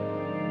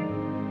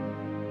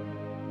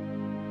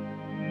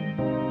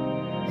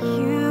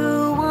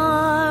 You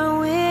are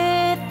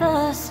with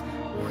us.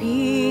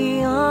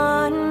 We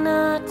are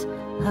not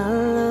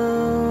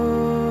alone.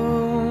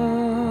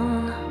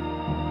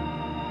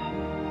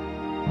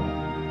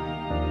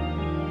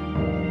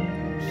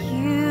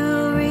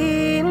 You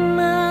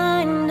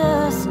remind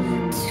us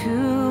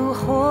to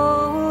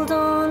hold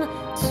on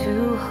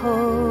to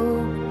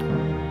hope.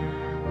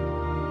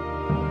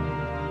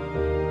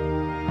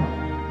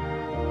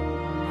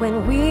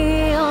 When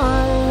we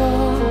are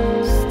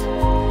lost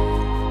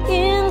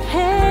in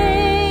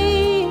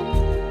pain,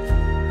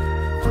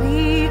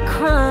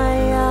 cry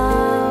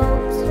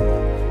out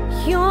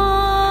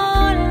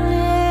your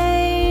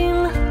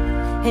name,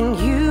 and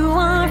you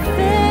are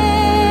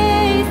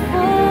faithful,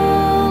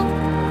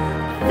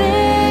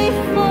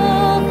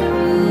 faithful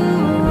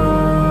through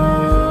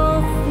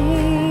all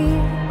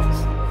things.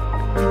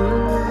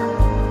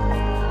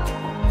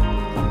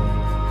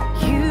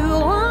 You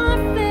are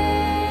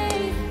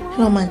faithful.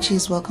 Hello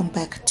munchies, welcome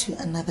back to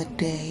another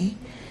day.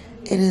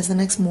 It is the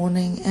next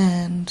morning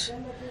and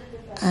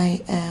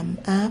I am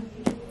up.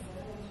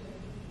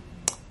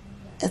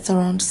 It's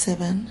around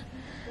 7.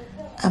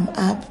 I'm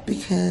up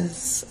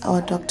because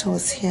our doctor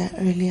was here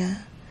earlier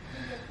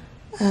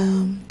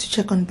to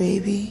check on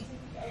baby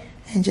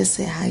and just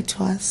say hi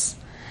to us.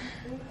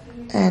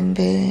 And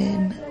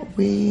then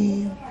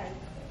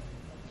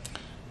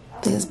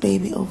there's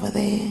baby over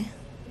there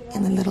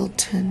in a little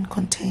tin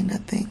container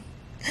thing.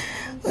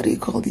 What do you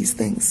call these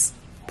things?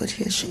 But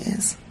here she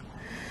is.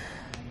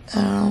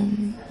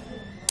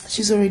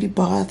 She's already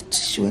bathed.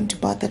 She went to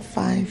bath at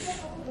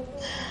 5.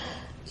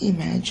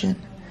 Imagine.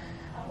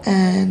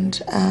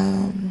 And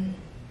I'm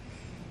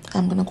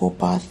gonna go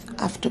bath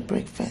after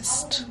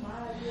breakfast.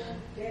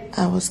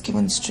 I was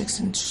given strict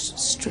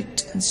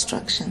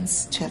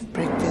instructions to have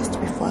breakfast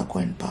before I go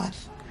and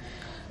bath,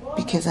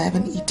 because I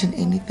haven't eaten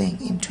anything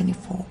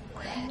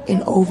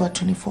in over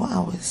 24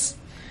 hours.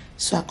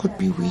 So I could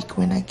be weak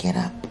when I get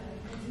up.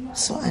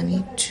 So I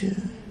need to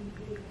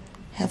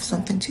have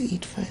something to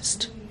eat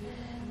first.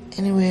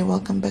 Anyway,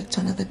 welcome back to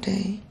another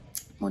day.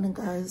 Morning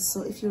guys.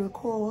 So if you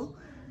recall,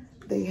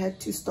 they had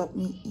to stop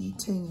me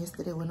eating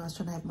yesterday when I was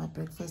trying to have my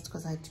breakfast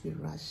because I had to be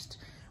rushed.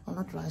 Well,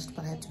 not rushed,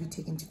 but I had to be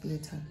taken to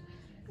theater.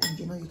 And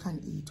you know you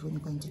can't eat when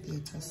you're going to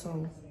theater.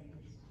 So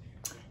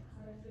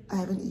I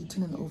haven't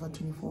eaten in over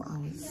 24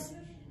 hours.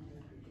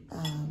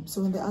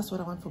 So when they asked what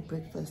I want for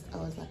breakfast, I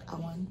was like, I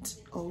want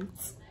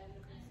oats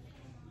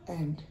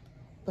and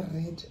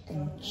bread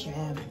and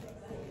jam.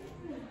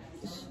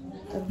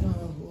 I don't know how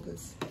to hold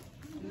this.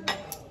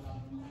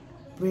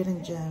 Bread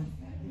and jam.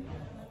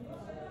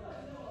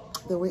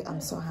 The way I'm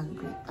so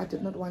hungry. I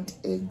did not want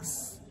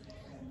eggs.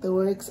 The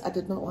works, I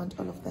did not want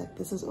all of that.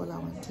 This is all I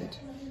wanted.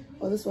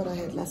 Oh, this is what I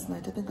had last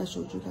night. I think I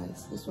showed you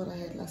guys. This is what I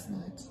had last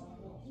night.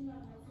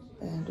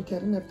 And okay, I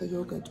didn't have the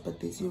yogurt, but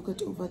there's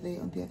yogurt over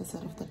there on the other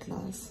side of the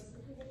glass.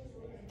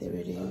 There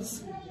it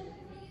is.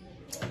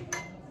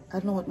 I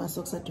don't know what my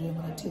socks are doing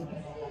on the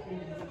table.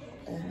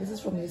 And this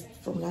is from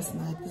last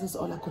night. This is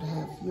all I could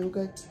have: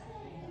 yogurt,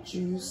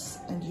 juice,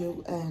 and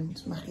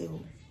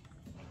maheo.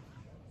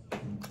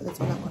 That's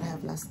all I could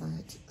have last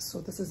night. So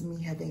this is me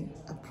having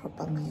a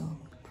proper meal.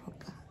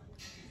 Proper.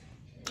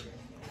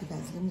 You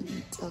guys, let me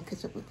eat. I'll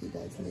catch up with you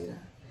guys later.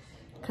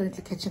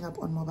 Currently catching up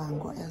on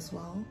Mobango as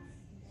well.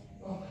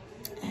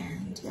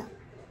 And yeah,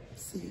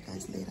 see you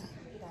guys later.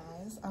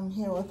 Guys, I'm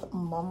here with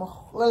Mama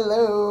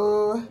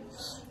Kholo.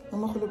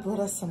 Mama Kholo brought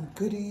us some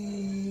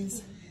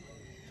goodies.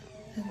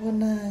 My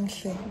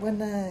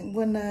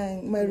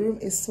room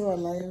is so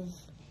alive.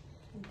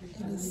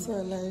 It is so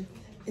alive.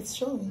 It's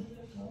showing.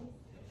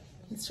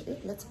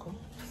 Let's go.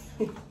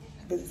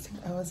 Visiting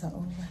hours are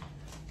over.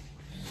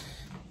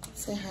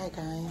 Say hi,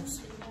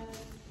 guys.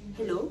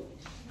 Hello.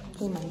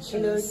 Hey, munchies.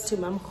 Hello to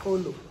Mam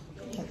Kholo.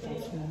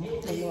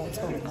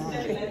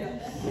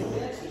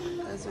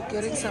 Guys, we're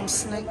getting some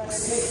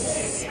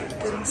snacks.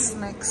 Getting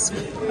snacks.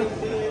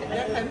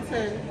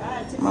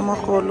 Mama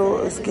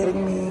Kholo is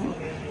getting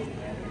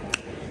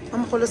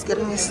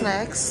me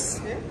snacks,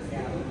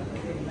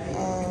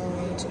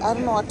 and I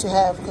don't know what to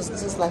have because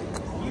this is like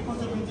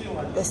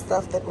the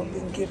stuff that we've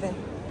been given,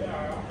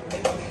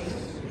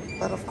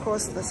 but of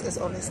course this is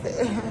always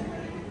there.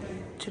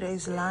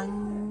 Today's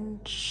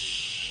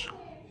lunch: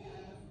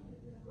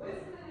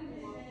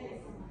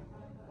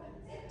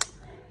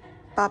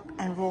 pap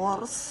and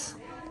rolls,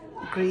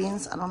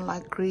 greens. I don't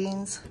like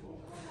greens,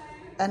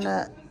 and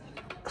a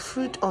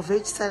fruit or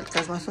veg salad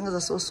because my fingers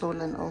are so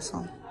swollen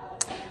also.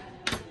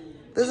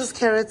 This is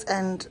carrots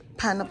and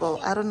pineapple.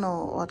 I don't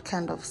know what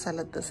kind of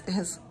salad this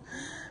is.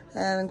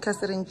 And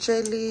custard and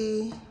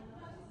jelly,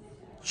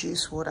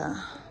 juice water.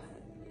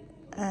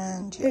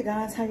 And hey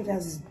guys, how you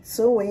guys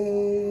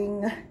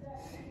doing?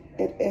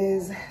 It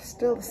is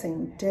still the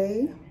same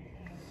day.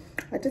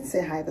 I did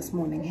say hi this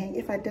morning. Hey,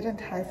 if I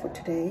didn't hi for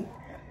today,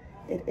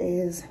 it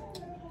is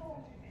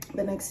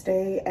the next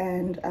day,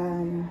 and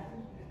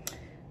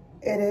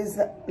it is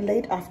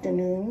late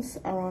afternoons,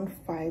 around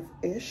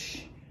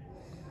 5-ish.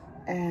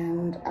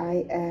 And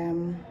I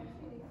am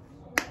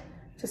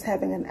just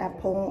having an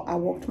apple. I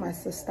walked my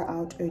sister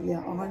out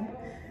earlier on,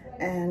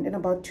 and in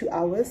about 2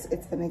 hours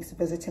it's the next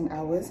visiting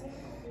hours.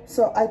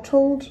 So I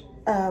told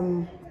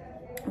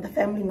the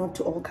family not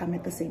to all come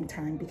at the same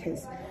time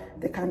because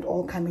they can't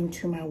all come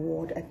into my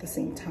ward at the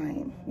same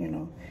time, you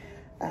know.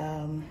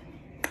 I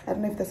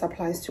don't know if this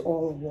applies to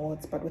all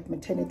wards, but with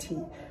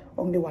maternity,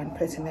 only one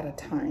person at a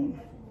time.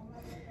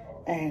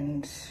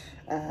 And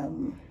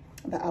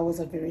the hours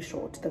are very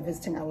short. The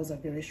visiting hours are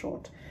very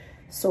short.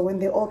 So when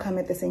they all come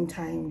at the same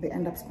time, they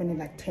end up spending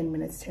like 10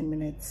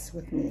 minutes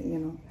with me, you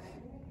know.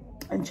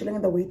 And chilling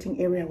in the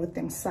waiting area with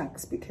them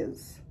sucks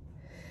because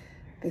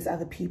there's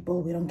other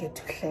people, we don't get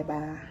to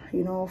clever,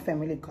 you know,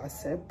 family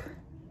gossip.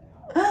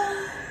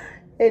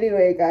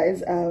 Anyway,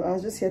 guys, I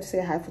was just here to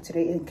say hi for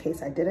today in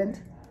case I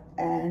didn't.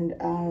 And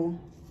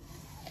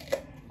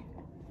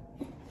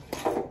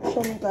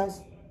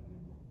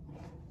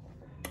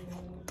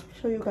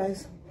show you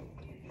guys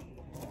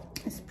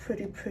this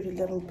pretty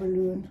little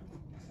balloon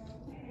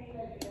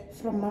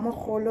from Mama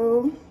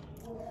Kholo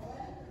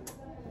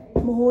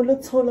Moholo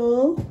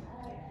Tolo.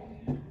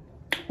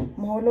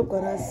 Moholo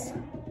got us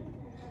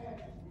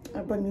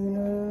a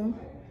balloon.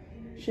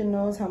 She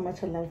knows how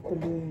much I love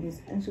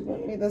balloons, and she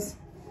got me this.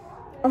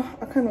 Oh,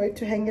 I can't wait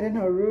to hang it in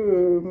her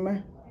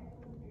room.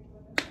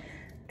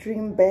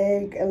 Dream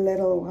bag, a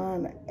little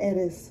one. It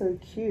is so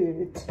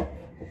cute.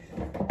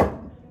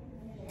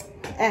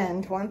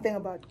 And one thing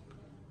about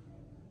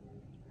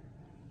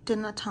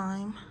dinner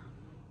time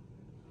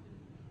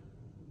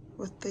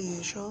with the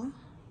usual.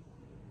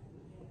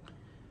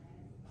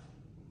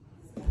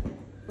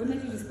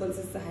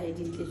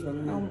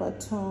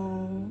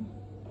 Baton.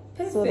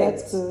 Perfect. So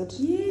that's good.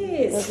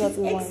 Yes. That's what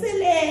we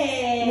Excellent.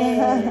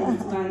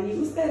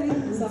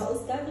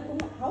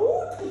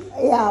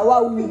 Yeah,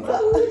 wow.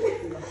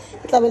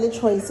 It's a really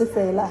choice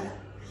fela.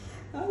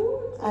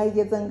 I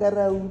get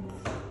around.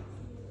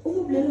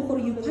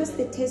 You passed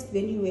the test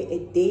when you were a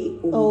day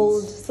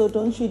Old, so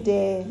don't you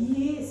dare.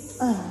 Yes.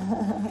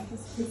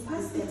 You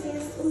passed the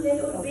test.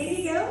 Oh,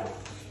 baby girl.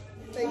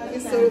 Thank you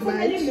so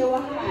much.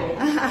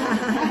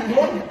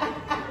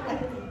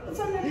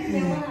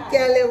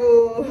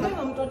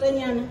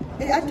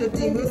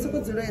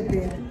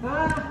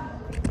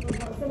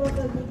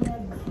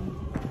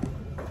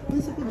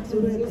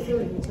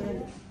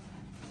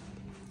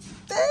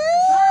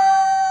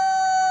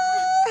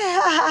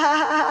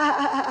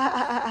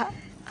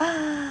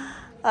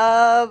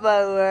 Oh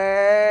my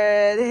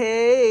word.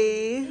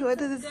 Hey, what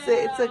does it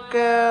say? It's a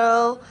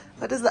girl.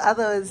 What does the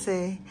other one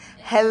say?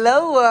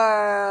 Hello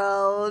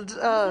world.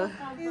 Oh,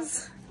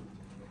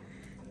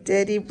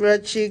 Daddy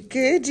brought you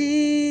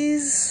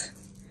goodies.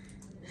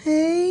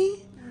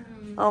 Hey,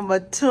 on my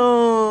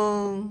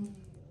tongue.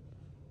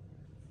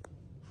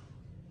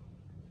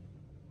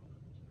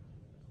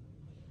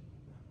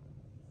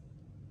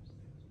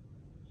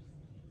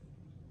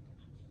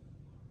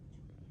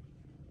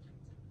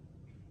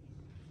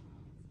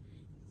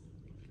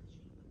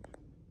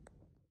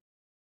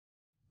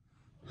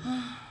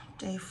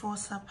 Day 4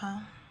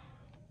 supper.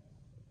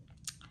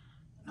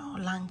 No,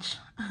 lunch.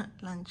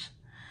 Lunch.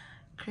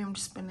 Creamed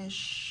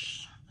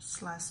spinach,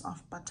 slice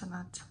of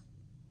butternut.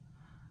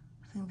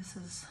 I think this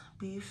is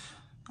beef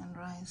and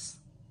rice.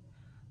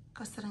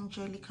 Custard and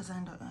jelly because I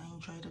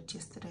enjoyed it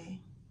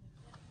yesterday.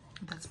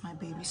 That's my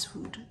baby's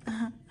food.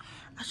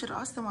 I should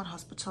ask them what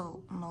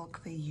hospital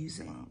milk they're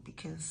using,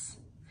 because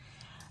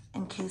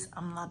in case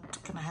I'm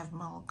not gonna have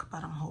milk,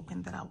 but I'm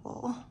hoping that I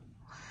will.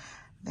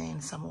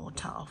 Then some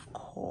water, of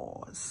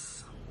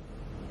course.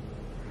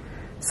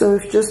 So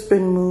we've just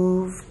been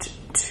moved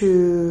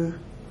to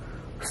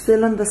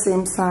still on the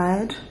same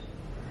side,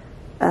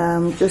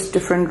 just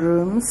different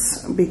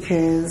rooms,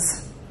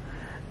 because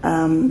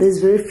there's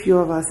very few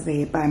of us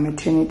there by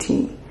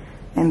maternity,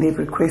 and they've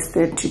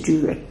requested to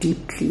do a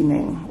deep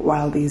cleaning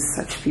while there's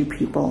such few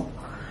people.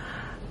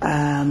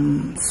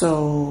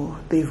 So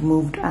they've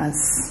moved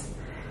us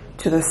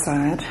to the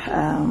side.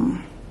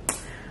 I'm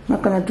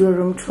not gonna do a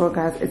room tour,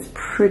 guys. It's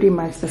pretty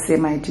much the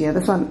same idea.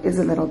 This one is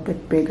a little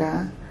bit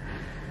bigger.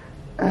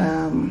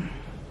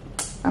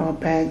 Our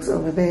bags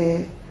over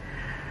there,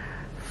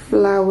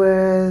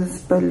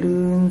 flowers,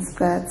 balloons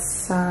that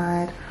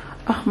side.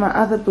 Oh, my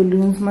other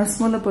balloons, my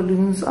smaller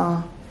balloons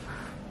are,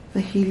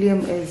 the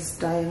helium is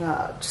dying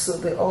out, so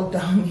they're all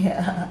down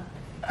here.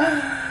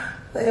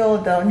 They're all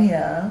down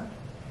here.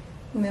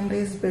 And then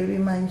there's baby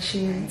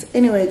munchies.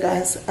 Anyway,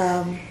 guys,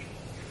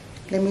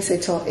 let me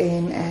settle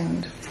in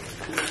and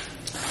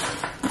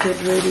get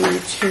ready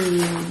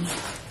to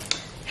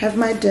have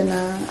my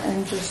dinner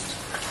and just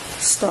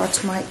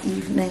start my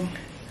evening.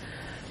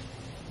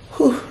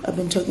 Whew, I've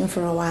been talking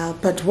for a while,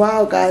 but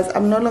wow, guys,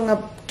 I'm no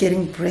longer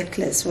getting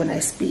breathless when I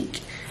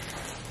speak.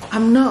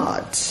 I'm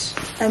not.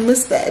 I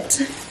miss that.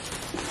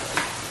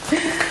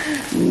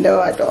 No,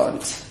 I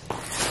don't.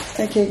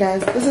 Okay,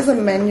 guys, this is a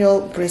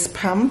manual breast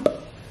pump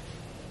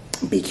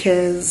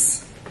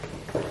because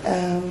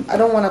I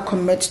don't want to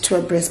commit to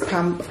a breast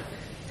pump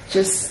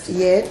just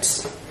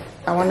yet.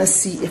 I want to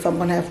see if I'm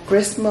going to have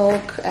breast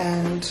milk,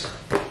 and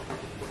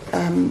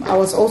I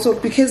was also,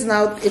 because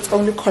now it's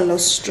only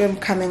colostrum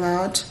coming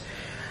out,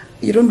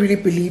 you don't really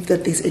believe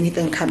that there's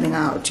anything coming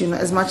out, you know,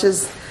 as much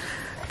as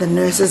the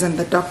nurses and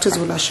the doctors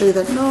will assure you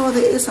that no,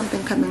 there is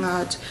something coming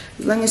out.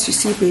 As long as you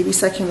see baby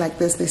sucking like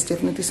this, there's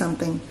definitely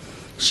something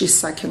she's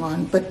sucking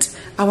on. But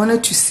I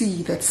wanted to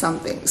see that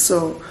something,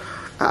 so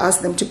I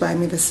asked them to buy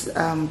me this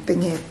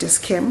thing here,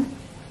 Dischem,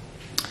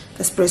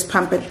 this breast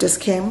pump at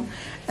Dischem,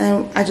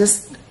 and I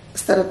just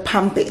started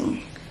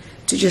pumping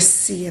to just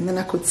see, and then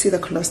I could see the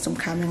colostrum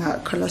coming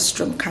out,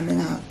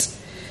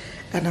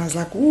 and I was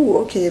like, ooh,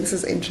 okay, this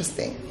is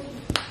interesting.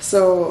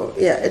 So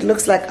yeah, it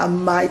looks like I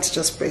might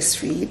just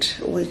breastfeed,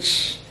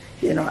 which,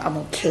 you you know, I'm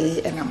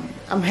okay and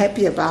I'm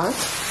happy about.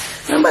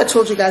 Remember I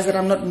told you guys that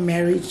I'm not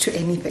married to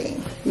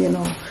anything, you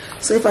know.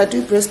 So if I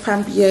do breast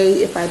pump,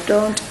 yay. If I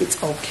don't,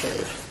 it's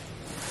okay.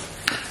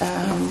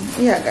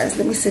 Yeah, guys,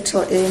 let me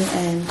settle in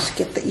and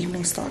get the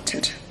evening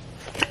started.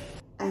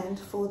 And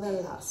for the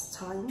last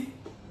time,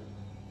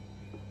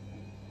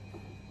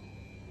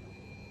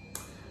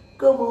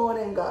 good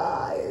morning,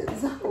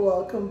 guys.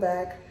 Welcome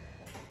back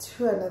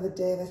to another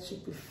day that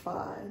should be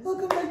fine.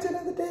 Welcome back to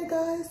another day,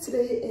 guys.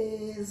 Today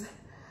is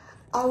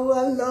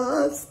our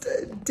last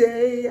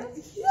day.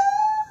 Yeah.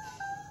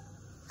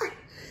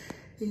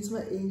 Here's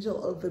my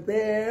angel over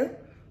there.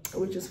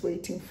 We're just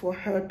waiting for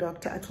her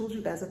doctor. I told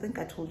you guys, I think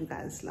I told you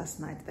guys last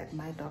night that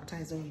my doctor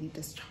has already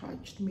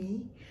discharged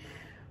me.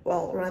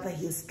 Well, rather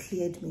he has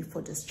cleared me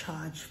for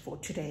discharge for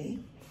today.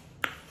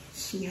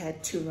 She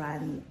had to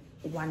run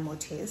one more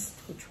test,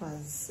 which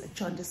was a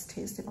jaundice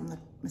test, if I'm not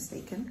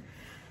mistaken.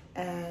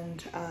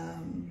 And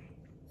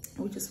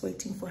we're just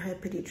waiting for her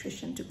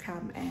pediatrician to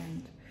come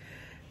and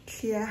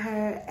clear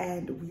her,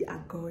 and we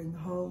are going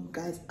home,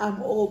 guys.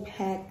 I'm all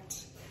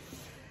packed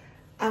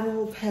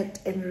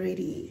and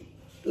ready.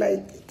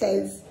 Like,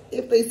 guys,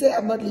 if they say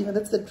I'm not leaving,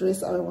 that's the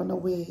dress I want to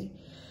wear,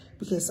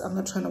 because I'm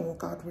not trying to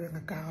walk out wearing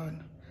a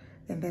gown.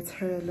 And that's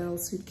her little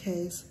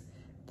suitcase,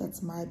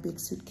 that's my big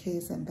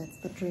suitcase, and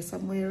that's the dress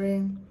I'm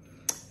wearing.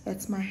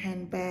 That's my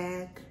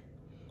handbag,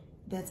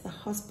 that's the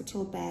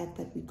hospital bag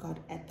that we got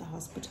at the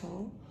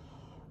hospital,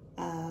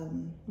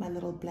 my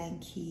little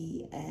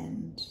blankie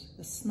and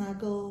a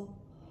snuggle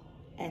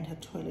and her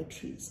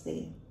toiletries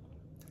there.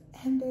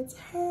 And that's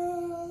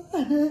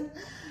her.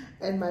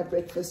 And my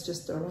breakfast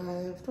just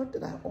arrived. What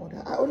did I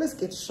order? I always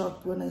get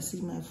shocked when I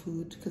see my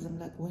food, because I'm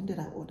like, when did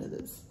I order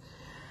this?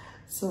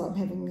 So I'm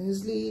having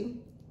muesli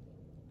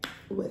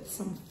with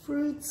some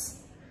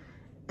fruits,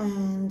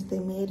 and they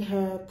made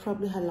her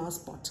probably her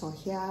last bottle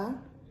here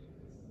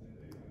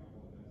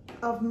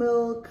of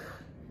milk,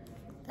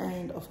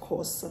 and of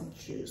course some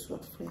juice.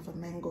 What flavor?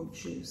 Mango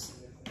juice.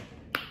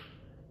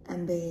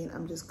 And then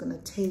I'm just gonna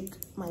take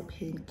my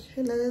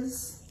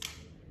painkillers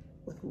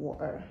with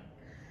water,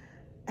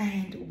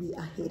 and we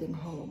are heading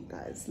home,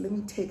 guys. Let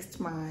me text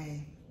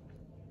my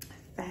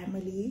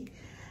family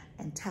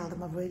and tell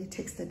them I've already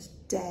texted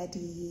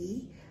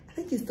Daddy. I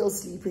think he's still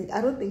sleeping.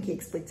 I don't think he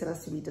expected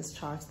us to be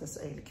discharged this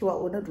early.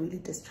 Well, we're not really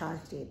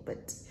discharged yet,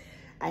 but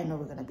I know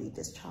we're gonna be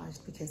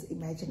discharged, because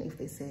imagine if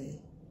they say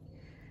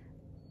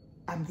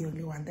I'm the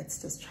only one that's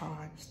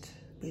discharged,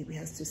 baby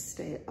has to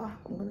stay. Oh,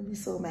 I'm gonna be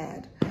so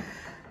mad.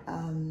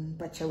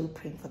 But yeah, we're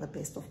praying for the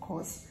best, of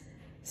course.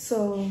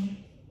 So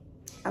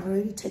I've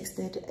already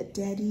texted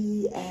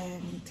Daddy,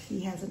 and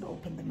he hasn't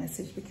opened the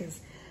message,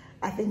 because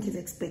I think he's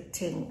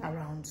expecting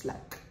around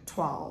like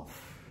 12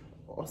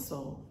 or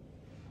so,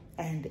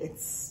 and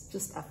it's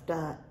just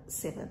after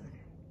 7.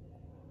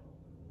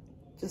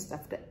 Just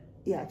after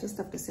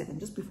 7,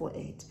 just before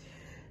 8.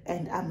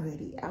 And I'm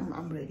ready.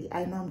 I'm ready.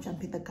 I know I'm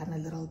jumping the gun a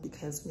little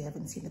because we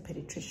haven't seen the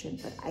pediatrician,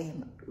 but I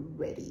am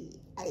ready.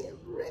 I am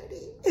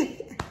ready.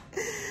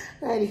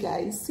 Alrighty,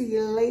 guys, see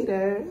you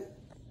later.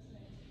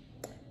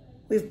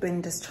 We've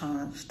been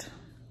discharged.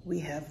 We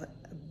have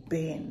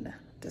been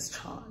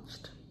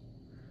discharged.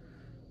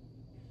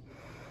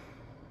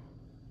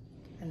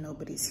 And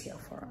nobody's here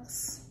for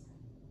us.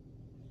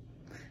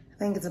 I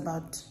think it's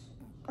about,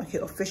 okay,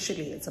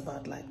 officially it's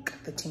about like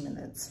 30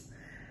 minutes.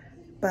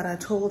 But I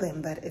told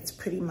them that it's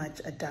pretty much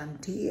a done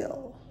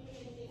deal.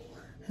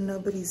 And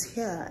nobody's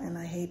here, and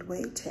I hate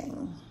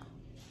waiting.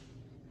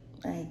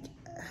 Like,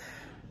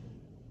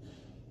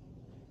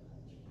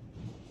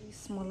 these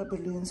smaller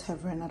balloons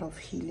have run out of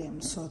helium,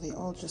 so they're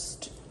all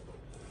just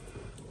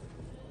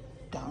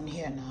down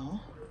here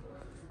now.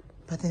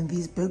 But then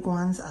these big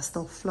ones are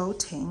still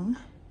floating.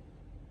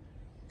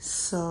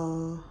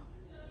 So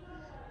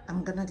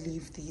I'm gonna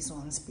leave these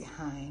ones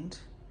behind.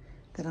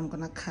 Then I'm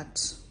gonna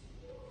cut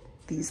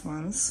these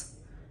ones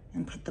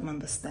and put them on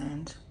the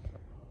stand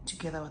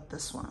together with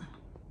this one.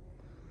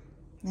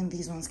 Then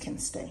these ones can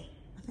stay.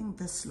 I think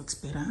this looks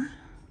better.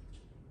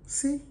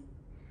 See?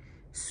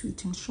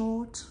 Sweet and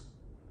short.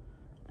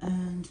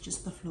 And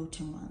just the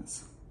floating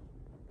ones.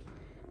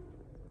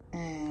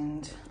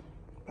 And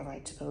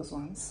bye-bye to those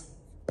ones.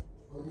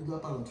 I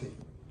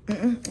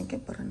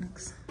can put it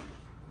next.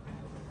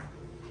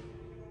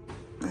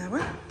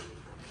 What?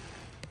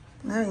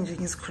 Now I'm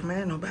drinking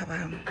criminal no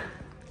baba.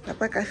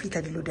 Papa ka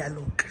fita dilo dia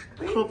look.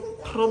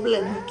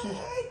 Problem, okay.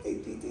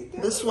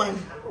 This one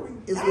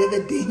is where the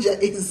danger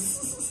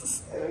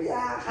is.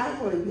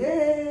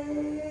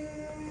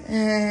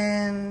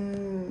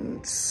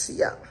 And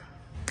yeah,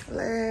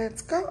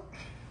 let's go.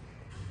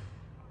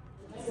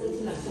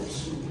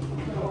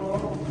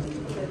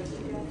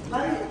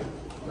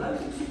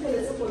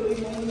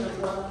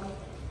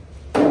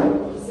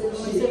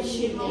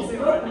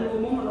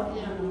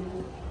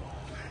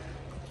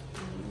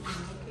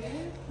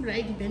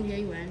 Right, then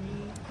you want.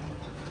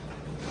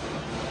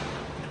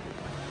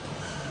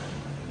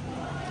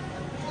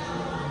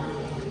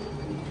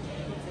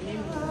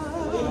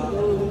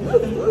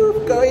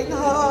 Going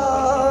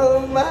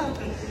home.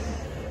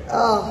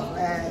 Oh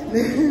man. Hi,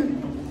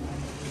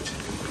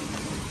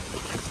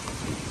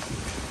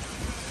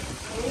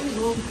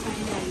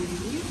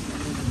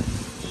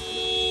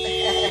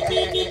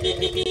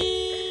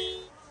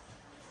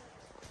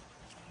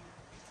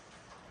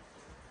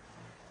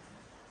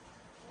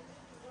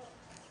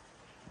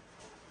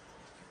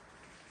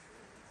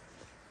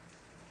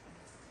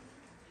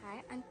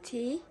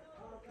 Auntie.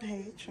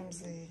 Hey,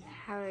 Chumsy.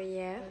 How are you?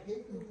 I'm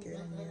good,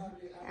 and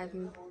you?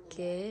 I'm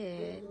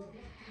good.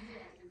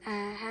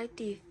 How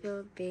do you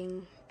feel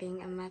being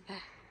a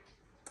mother?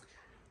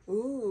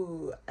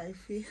 Ooh, I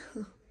feel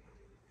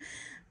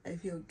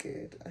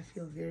good. I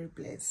feel very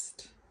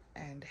blessed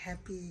and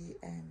happy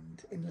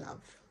and in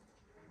love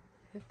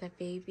With the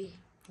baby?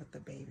 with the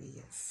baby,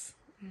 yes.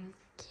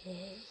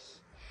 Okay.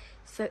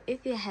 So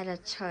if you had a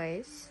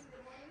choice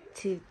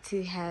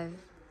to have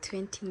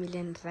 20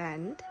 million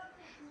rand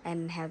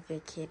and have a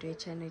kid,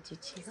 which one would you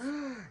choose?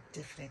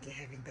 Definitely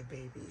having the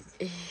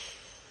baby.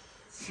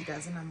 She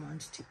doesn't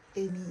amount to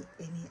any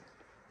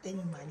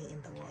money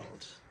in the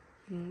world.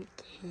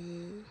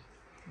 Okay.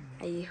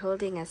 Are you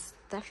holding a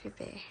stuffy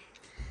bear?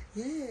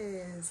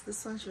 Yes,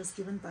 this one she was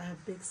given by her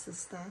big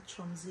sister,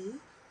 Chomzi.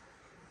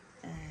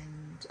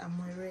 And I'm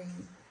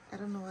wearing, I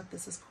don't know what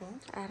this is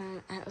called.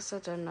 I also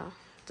don't know.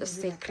 Just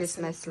Maybe say like a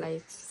Christmas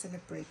lights.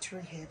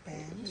 Celebratory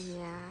hairband.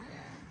 Yeah.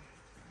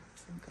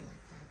 Something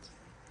like that.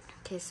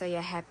 Okay, so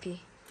you're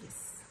happy.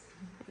 Yes.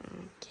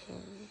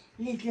 Okay.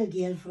 Little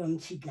girl from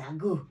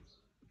Chicago.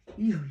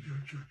 You.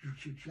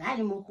 I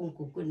don't know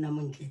who could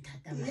not get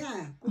at them.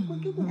 Yeah,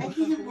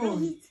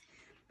 right.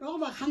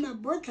 Over Hannah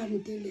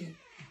Botan Tilly.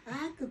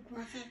 I could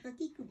quack a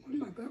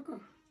Kukuma Gogo.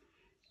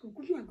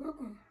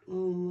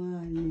 Oh,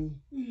 man.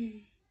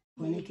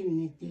 When I can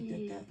meet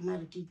it,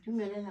 Marty, 2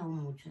 million how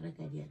much I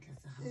got yet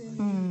as a house.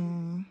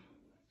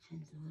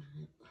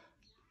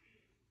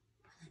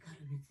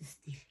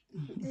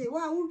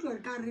 Wow,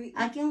 would carry.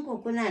 I can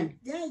coconut.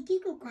 Yeah,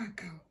 Kiko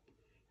Quacko.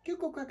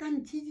 Kiko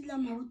Quacan,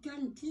 Tilam,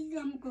 Houtan,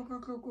 Tilam,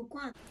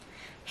 Coco.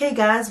 Hey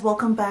guys,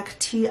 welcome back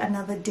to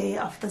another day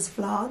of this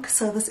vlog.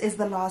 So this is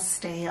the last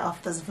day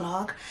of this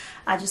vlog.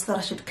 I just thought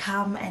I should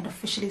come and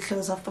officially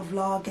close off the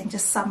vlog and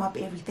just sum up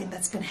everything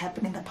that's been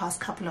happening the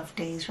past couple of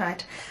days,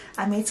 right?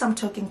 I made some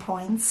talking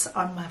points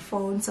on my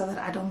phone so that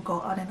I don't go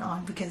on and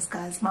on, because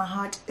guys, my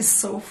heart is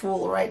so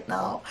full right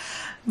now.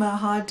 My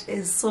heart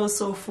is so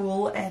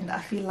full, and I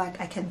feel like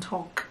I can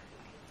talk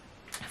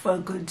for a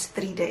good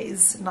 3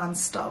 days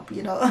non-stop,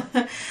 you know.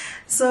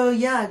 So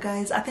yeah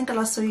guys, I think I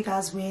last saw you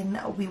guys when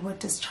we were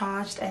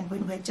discharged and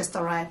when we had just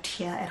arrived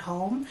here at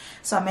home.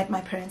 So I'm at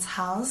my parents'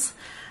 house,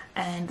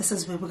 and this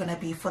is where we're gonna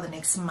be for the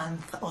next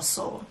month or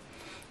so.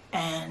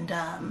 And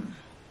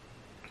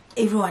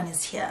everyone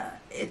is here.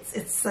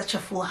 It's such a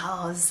full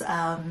house.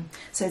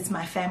 So it's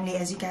my family,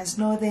 as you guys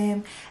know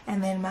them,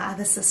 and then my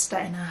other sister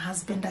and her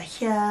husband are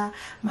here,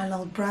 my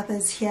little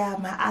brother's here,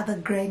 my other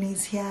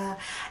granny's here.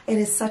 It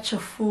is such a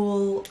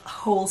full,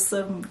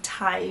 wholesome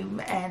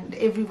time, and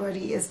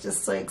everybody is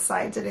just so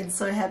excited and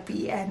so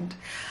happy, and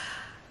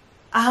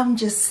I'm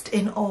just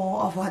in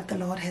awe of what the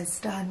Lord has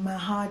done. My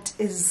heart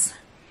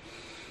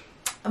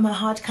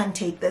can't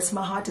take this.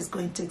 My heart is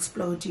going to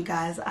explode, you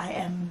guys.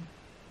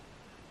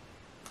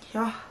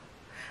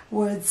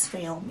 Words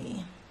fail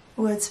me,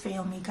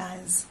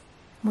 guys.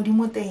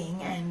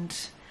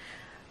 And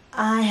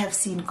I have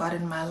seen God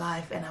in my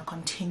life, and I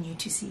continue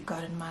to see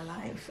God in my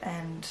life.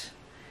 And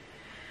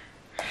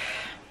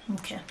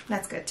okay,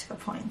 let's get to the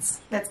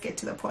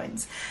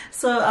points.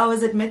 So I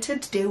was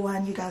admitted day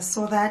one. You guys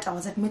saw that. I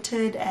was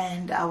admitted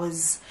and I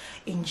was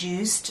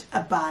induced,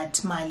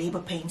 but my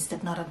labor pains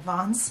did not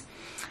advance,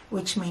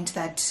 which meant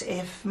that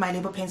if my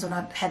labor pains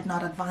had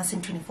not advanced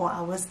in 24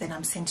 hours, then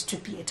I'm sent to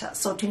theater.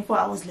 So 24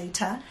 hours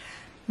later,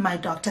 my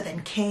doctor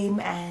then came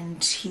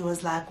and he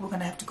was like, we're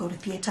gonna have to go to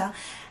theater.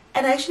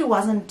 And I actually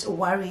wasn't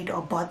worried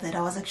or bothered.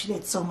 I was actually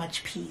at so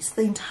much peace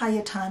the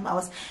entire time.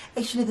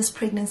 This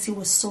pregnancy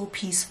was so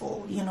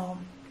peaceful, you know,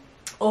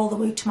 all the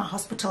way to my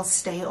hospital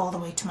stay, all the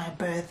way to my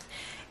birth.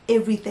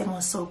 Everything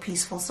was so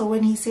peaceful. So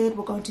when he said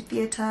we're going to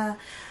theater,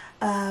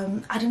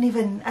 I didn't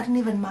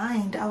even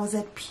mind. I was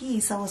at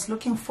peace. I was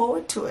looking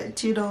forward to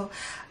it, you know.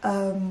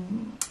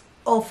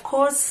 Of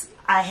course,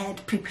 I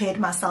had prepared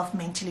myself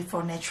mentally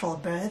for natural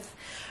birth,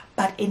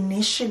 but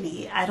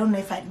initially, I don't know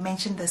if I'd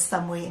mentioned this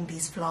somewhere in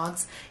these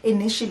vlogs,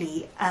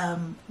 initially,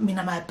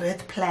 my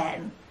birth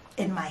plan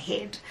in my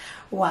head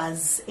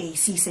was a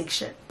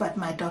C-section, but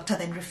my doctor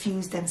then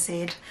refused and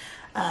said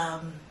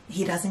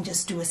he doesn't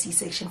just do a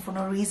C-section for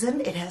no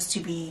reason. It has to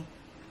be,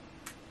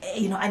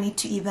 you know, I need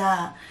to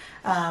either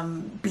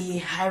be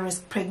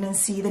high-risk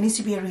pregnancy. There needs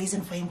to be a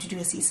reason for him to do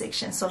a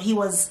C-section. So he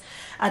was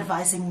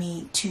advising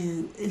me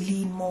to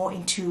lean more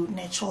into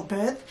natural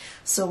birth.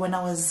 So when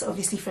I was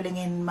obviously filling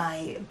in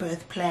my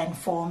birth plan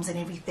forms and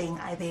everything,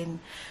 I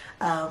then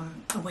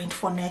went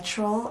for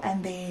natural.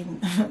 And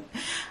then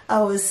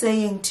I was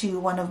saying to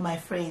one of my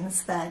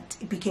friends that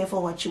be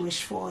careful what you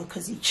wish for,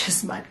 because you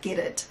just might get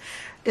it.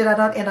 Did I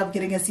not end up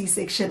getting a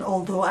C-section,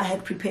 although I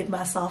had prepared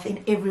myself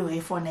in every way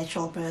for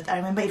natural birth? I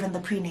remember even the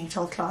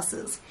prenatal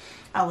classes.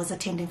 I was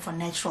attending for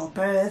natural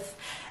birth,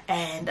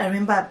 and I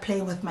remember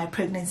playing with my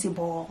pregnancy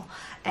ball,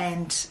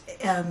 and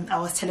I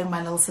was telling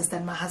my little sister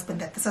and my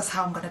husband that this is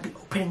how I'm going to be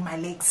opening my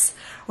legs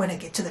when I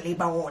get to the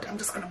labor ward. I'm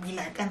just going to be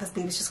like, and this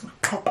baby's just going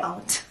to pop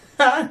out.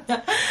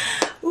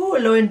 Ooh,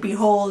 lo and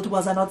behold,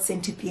 was I not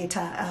sent to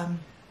theater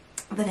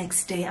the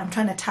next day. I'm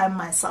trying to time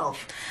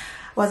myself.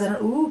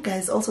 Ooh,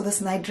 guys, also this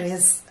night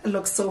dress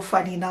looks so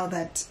funny now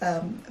that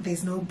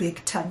there's no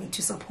big tummy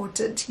to support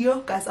it.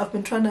 Yo, guys, I've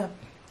been trying to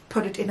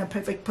put it in a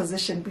perfect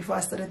position before I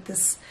started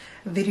this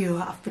video.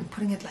 I've been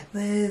putting it like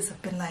this.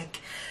 I've been like,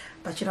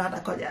 but you know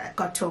what, I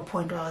got to a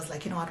point where I was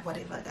like, you know what,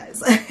 whatever,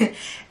 guys.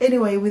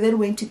 Anyway, we then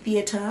went to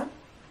theater,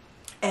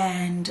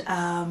 and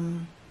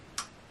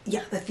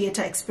yeah, the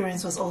theater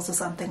experience was also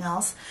something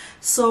else.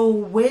 So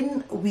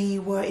when we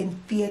were in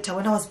theater,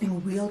 when I was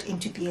being wheeled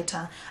into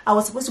theater, I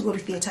was supposed to go to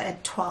theater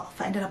at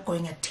 12. I ended up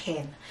going at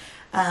 10.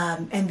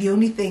 And the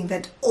only thing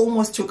that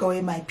almost took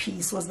away my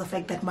peace was the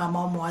fact that my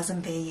mom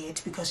wasn't there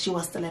yet because she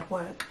was still at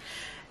work.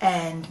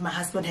 And my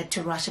husband had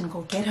to rush and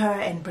go get her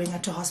and bring her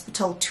to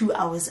hospital 2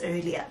 hours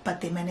earlier. But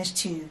they managed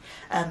to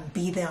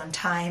be there on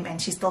time, and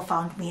she still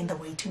found me in the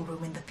waiting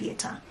room in the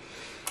theater.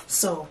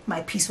 So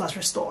my peace was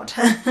restored.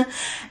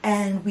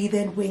 And we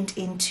then went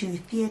into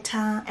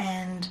theater,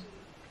 and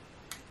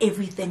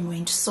everything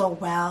went so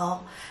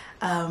well.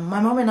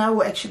 My mom and I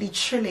were actually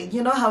chilling.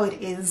 You know how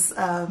it is,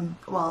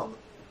 well,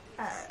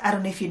 I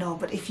don't know if you know,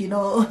 but if you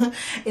know,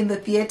 in the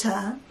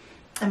theater,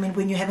 I mean,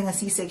 when you're having a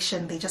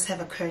C-section, they just have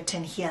a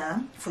curtain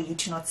here for you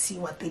to not see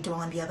what they're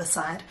doing on the other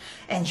side,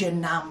 and you're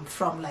numb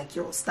from like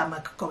your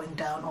stomach going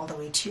down all the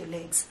way to your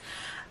legs,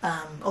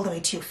 all the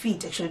way to your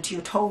feet, actually to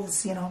your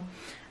toes, you know.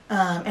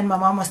 And my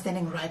mom was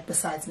standing right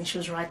beside me. She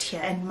was right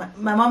here, and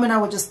my mom and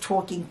I were just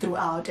talking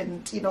throughout,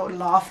 and you know,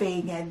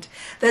 laughing. And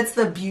that's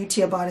the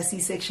beauty about a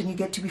C-section. You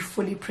get to be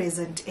fully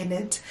present in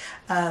it,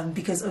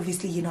 because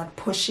obviously you're not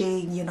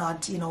pushing, you're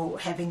not, you know,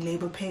 having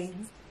labor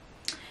pains.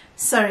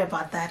 Sorry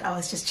about that, I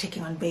was just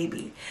checking on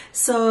baby.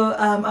 So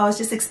I was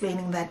just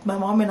explaining that my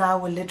mom and I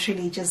were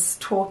literally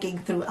just talking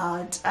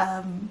throughout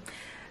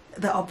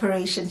the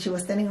operation. She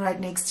was standing right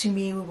next to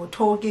me. We were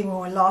talking, we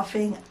were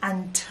laughing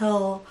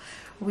until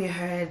we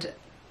heard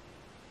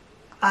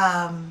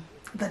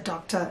the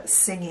doctor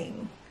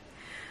singing.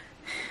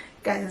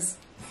 Guys,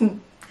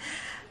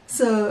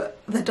 so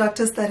the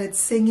doctor started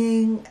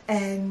singing,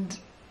 and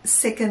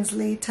seconds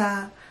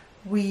later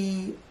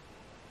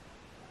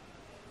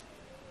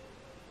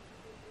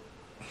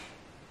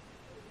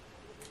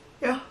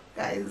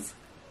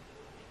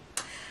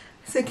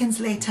seconds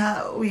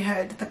later we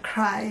heard the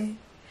cry,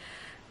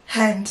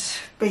 and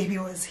baby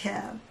was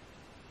here.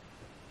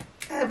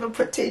 I have a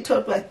potato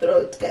on my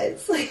throat,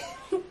 guys.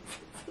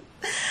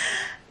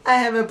 I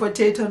have a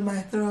potato in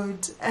my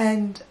throat,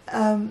 and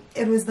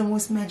it was the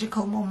most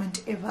magical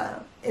moment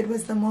ever. It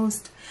was the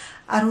most,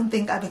 I don't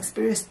think I've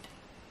experienced,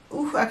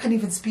 ooh, I can't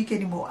even speak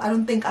anymore. I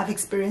don't think I've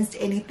experienced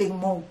anything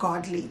more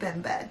godly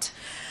than that.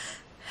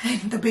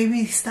 And the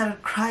baby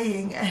started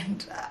crying,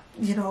 and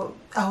you know,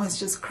 I was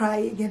just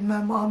crying, and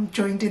my mom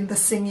joined in the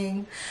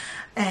singing,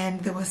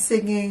 and they were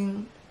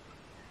singing.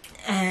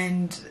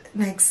 And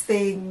next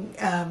thing,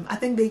 I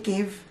think they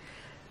gave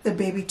the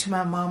baby to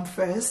my mom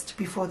first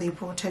before they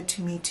brought her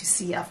to me to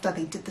see, after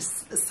they did the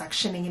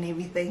suctioning and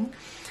everything.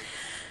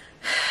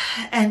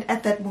 And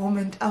at that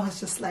moment I was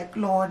just like,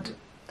 Lord,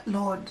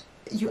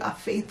 you are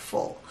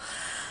faithful.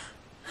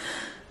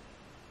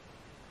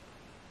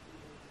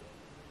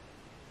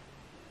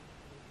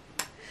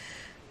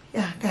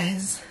 Yeah,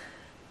 guys,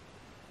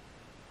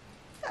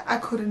 I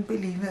couldn't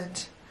believe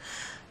it.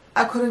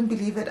 I couldn't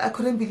believe it. I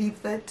couldn't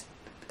believe that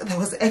there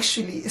was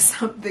actually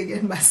something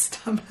in my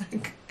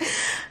stomach.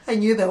 I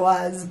knew there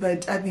was,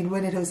 but I mean,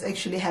 when it was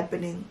actually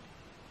happening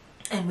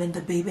and when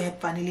the baby had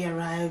finally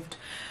arrived,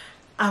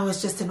 I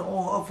was just in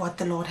awe of what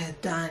the Lord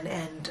had done,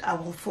 and I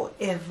will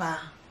forever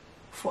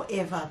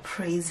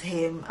praise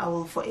him. I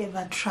will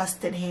forever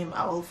trust in him.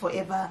 I will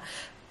forever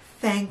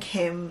thank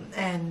him.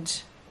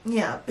 And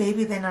yeah,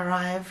 baby then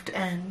arrived,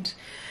 and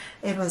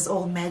it was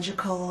all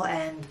magical,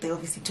 and they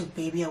obviously took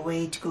baby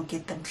away to go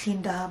get them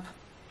cleaned up,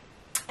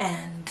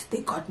 and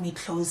they got me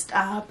closed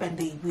up, and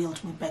they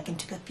wheeled me back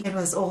into the theater. It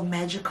was all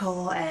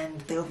magical,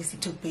 and they obviously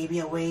took baby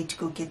away to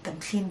go get them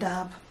cleaned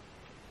up,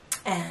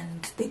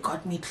 and they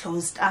got me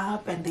closed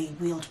up, and they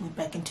wheeled me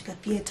back into the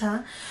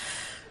theater.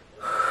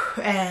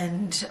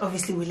 And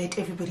obviously we let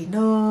everybody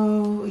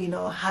know, you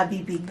know,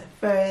 hubby being the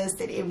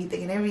first and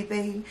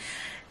everything.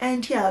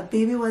 And yeah,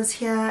 baby was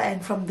here,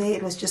 and from there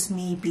it was just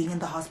me being in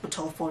the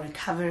hospital for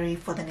recovery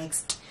for the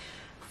next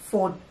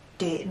 4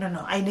 days.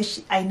 No, I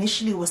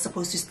initially was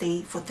supposed to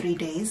stay for 3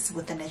 days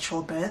with the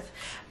natural birth,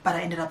 but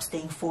I ended up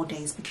staying 4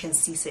 days because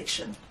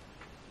C-section.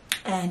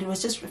 And it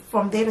was just,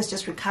 from there it was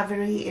just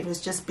recovery. It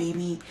was just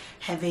baby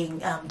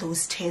having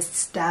those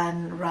tests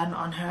run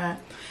on her.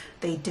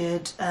 They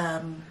did,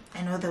 I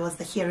know there was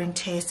the hearing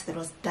test that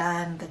was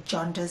done, the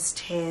jaundice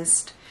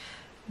test,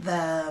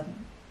 I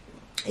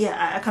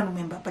can't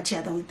remember, but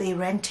yeah, they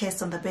ran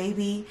tests on the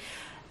baby,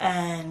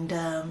 and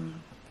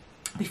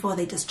before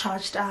they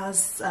discharged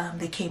us.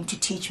 They came to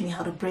teach me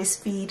how to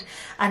breastfeed.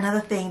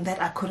 Another thing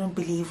that I couldn't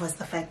believe was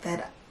the fact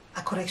that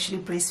I could actually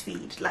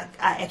breastfeed. Like,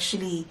 I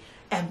actually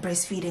am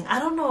breastfeeding. I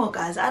don't know,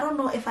 guys. I don't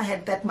know if I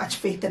had that much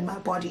faith in my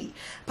body,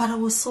 but I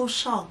was so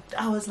shocked.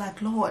 I was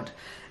like, Lord,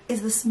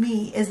 is this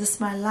me? Is this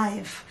my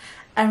life?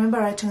 I remember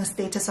writing a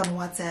status on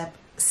WhatsApp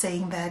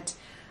saying that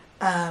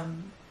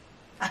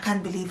I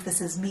can't believe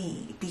this is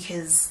me,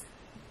 because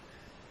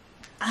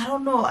I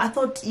don't know, I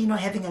thought, you know,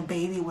 having a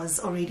baby was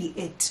already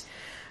it,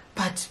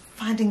 but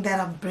finding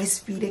that I'm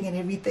breastfeeding and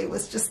everything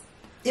was just,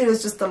 it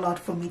was just a lot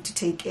for me to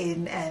take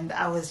in. And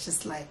I was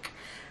just like,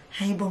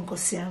 hey,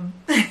 Nkosi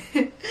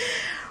yami,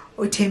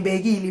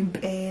 uthembekile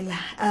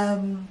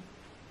impela.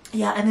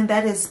 Yeah, and then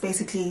that is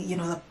basically, you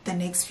know, the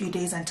next few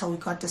days until we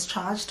got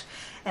discharged,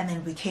 and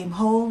then we came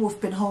home.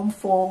 We've been home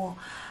for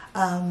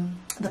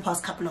the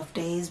past couple of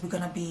days. We're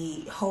gonna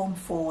be home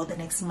for the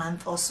next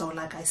month or so,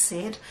 like I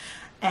said,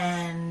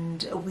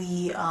 and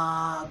we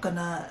are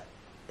gonna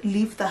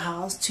leave the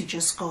house to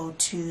just go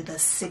to the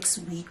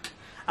 6-week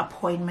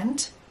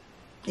appointment.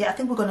 Yeah, I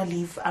think we're gonna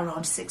leave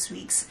around 6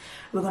 weeks.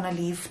 We're gonna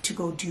leave to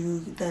go do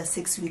the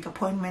 6-week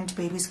appointment.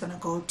 Baby's gonna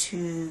go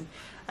to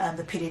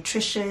the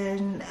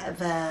pediatrician,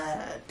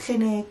 the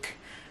clinic,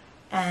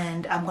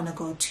 and I'm gonna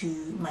go to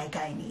my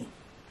gynae,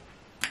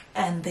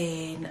 and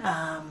then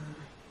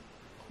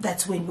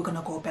that's when we're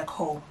gonna go back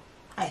home,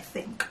 I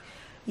think.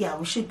 Yeah,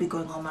 we should be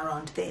going home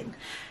around then.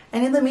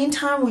 And in the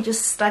meantime, we're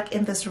just stuck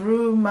in this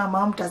room. My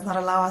mom does not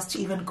allow us to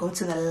even go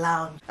to the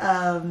lounge.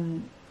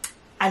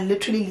 I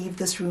literally leave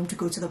this room to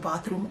go to the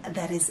bathroom.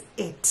 That is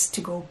it.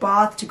 To go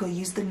bath, to go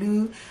use the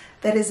loo.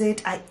 That is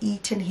it. I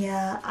eat in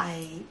here.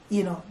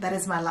 You know, that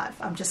is my life.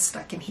 I'm just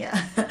stuck in here.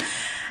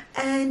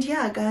 And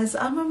yeah, guys,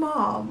 I'm a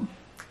mom.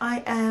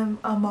 I am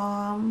a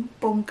mom.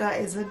 Bonka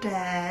is a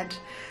dad.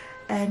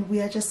 And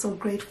we are just so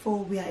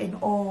grateful. We are in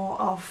awe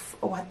of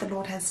what the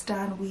Lord has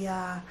done. We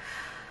are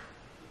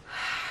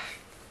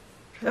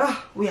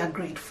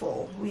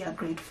grateful. We are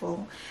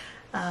grateful.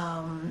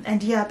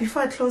 And yeah,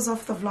 before I close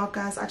off the vlog,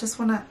 guys, I just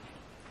want to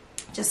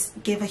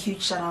just give a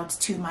huge shout out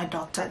to my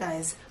doctor,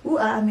 guys.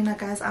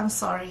 Guys, I'm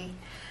sorry.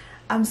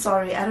 I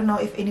don't know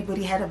if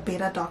anybody had a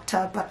better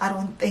doctor, but I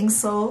don't think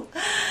so.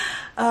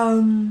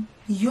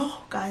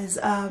 Guys,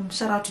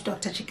 shout out to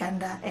Dr.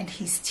 Chikanda and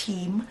his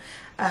team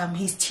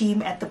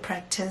at the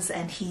practice,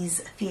 and his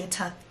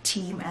theater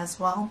team as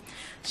well.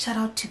 Shout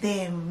out to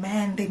them,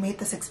 man. They made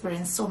this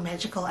experience so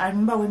magical. I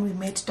remember when we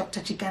met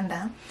Dr.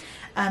 Chikanda,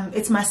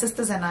 it's my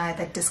sisters and I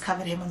that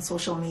discovered him on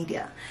social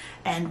media,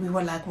 and we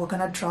were like, we're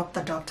gonna drop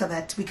the doctor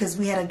that, because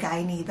we had a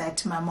gynae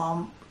that my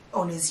mom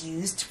always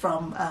used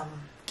from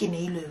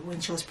Kinelu.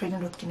 When she was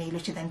pregnant with Kinelu,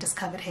 she then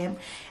discovered him,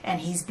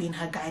 and he's been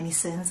her gynae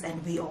since,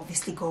 and we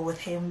obviously go with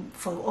him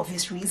for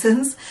obvious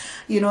reasons,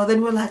 you know.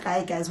 Then we're like,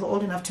 alright guys, we're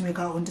old enough to make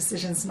our own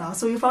decisions now,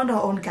 so we found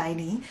our own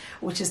gynae,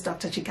 which is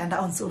Dr.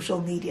 Chikanda, on social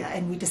media,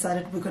 and we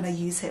decided we're gonna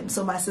use him.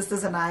 So my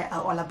sisters and I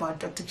are all about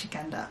Dr.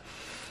 Chikanda.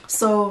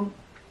 So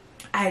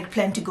I had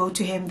planned to go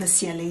to him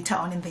this year, later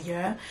on in the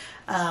year,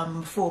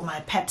 for my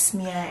pap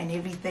smear and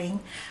everything,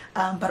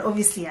 but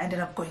obviously I ended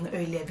up going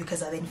earlier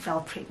because I then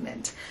fell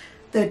pregnant.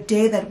 The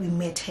day that we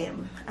met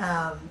him,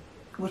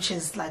 which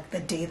is like the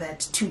day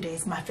that 2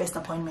 days, my first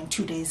appointment,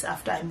 2 days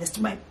after I missed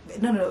my,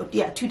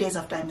 2 days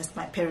after I missed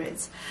my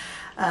periods,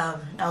 I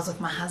was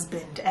with my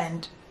husband,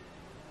 and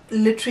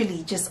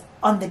literally just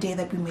on the day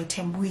that we met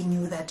him, we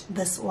knew that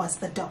this was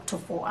the doctor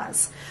for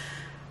us.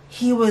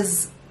 He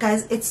was,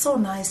 guys, it's so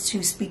nice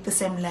to speak the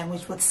same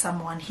language with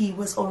someone. He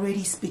was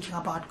already speaking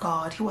about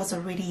God. He was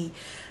already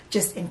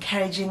just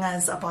encouraging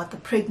us about the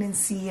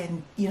pregnancy,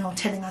 and, you know,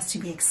 telling us to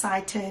be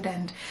excited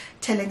and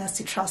telling us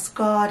to trust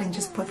God and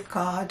just put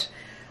God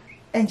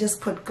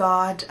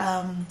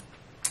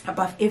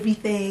above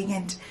everything.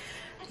 And,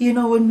 you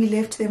know, when we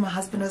left there, my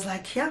husband was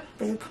like, yeah,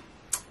 babe,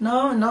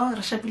 no,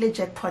 rashapile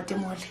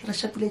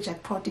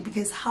jackpot,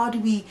 because how do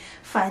we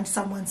find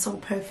someone so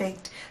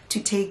perfect to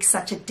take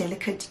such a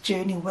delicate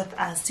journey with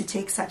us, to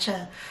take such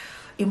a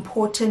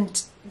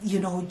important, you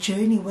know,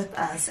 journey with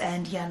us?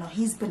 And yeah, no,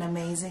 he's been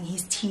amazing.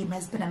 His team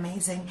has been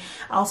amazing.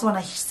 I also want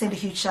to send a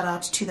huge shout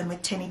out to the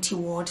maternity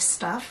ward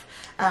staff,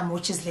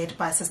 which is led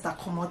by Sister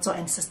Komoto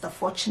and Sister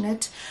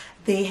Fortunate.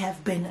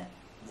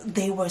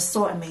 They were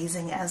so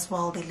amazing as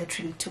well. They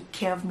literally took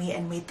care of me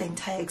and made the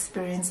entire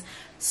experience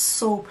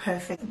so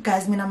perfect.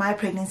 Guys, my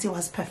pregnancy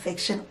was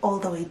perfection all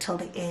the way till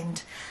the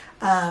end.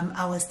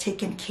 I was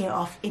taken care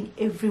of in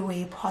every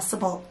way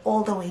possible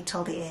all the way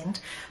till the end.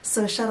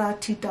 So shout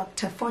out to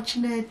Dr.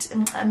 Fortunate,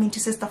 to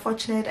Sister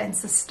Fortunate and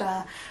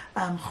Sister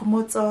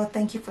Komoto.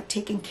 Thank you for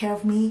taking care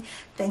of me.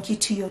 Thank you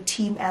to your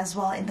team as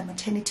well in the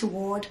maternity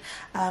ward.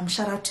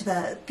 Shout out to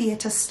the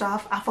theater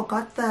staff. I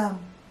forgot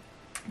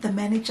the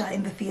manager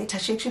in the theater.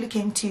 She actually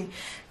came to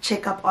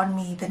check up on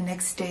me the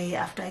next day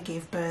after I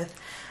gave birth,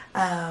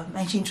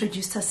 and she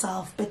introduced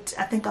herself, but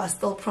I think I was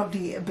still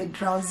probably a bit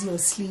drowsy or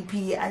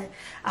sleepy. I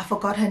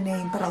forgot her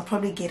name, but I'll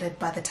probably get it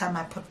by the time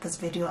I put this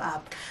video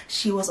up.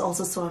 She was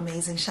also so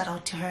amazing. Shout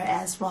out to her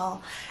as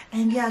well.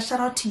 And yeah, shout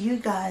out to you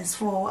guys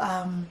for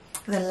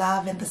the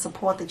love and the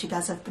support that you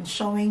guys have been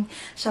showing.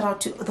 Shout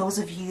out to those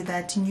of you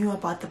that knew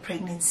about the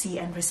pregnancy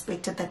and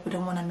respected that we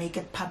don't want to make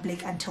it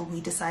public until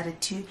we decided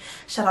to.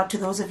 Shout out to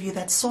those of you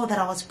that saw that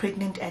I was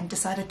pregnant and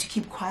decided to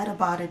keep quiet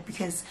about it,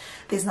 because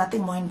there's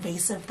nothing more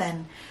invasive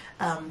than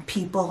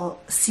people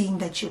seeing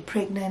that you're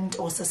pregnant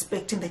or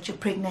suspecting that you're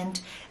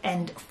pregnant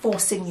and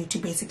forcing you to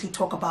basically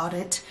talk about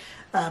it,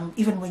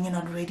 even when you're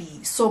not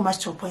ready, so much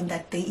to a point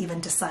that they even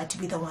decide to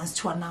be the ones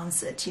to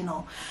announce it, you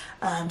know.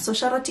 So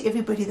shout out to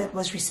everybody that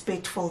was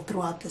respectful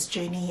throughout this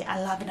journey.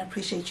 I love and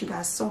appreciate you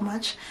guys so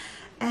much.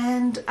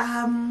 And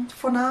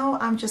for now,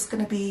 I'm just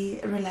gonna be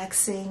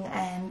relaxing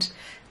and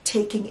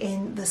taking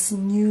in this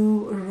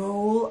new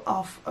role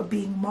of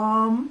being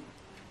mom,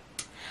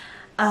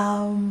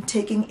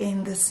 taking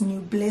in this new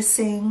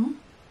blessing,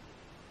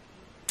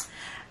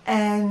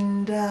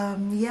 and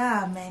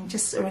yeah man,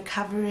 just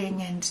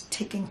recovering and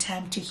taking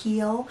time to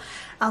heal.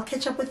 I'll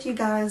catch up with you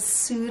guys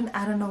soon.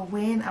 I don't know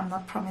when, I'm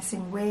not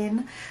promising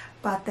when,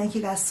 but thank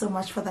you guys so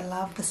much for the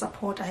love, the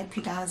support. I hope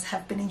you guys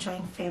have been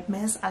enjoying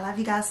Fabmas. I love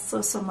you guys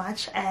so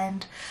much,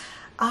 and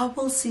I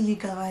will see you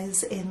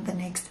guys in the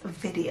next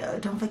video.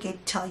 Don't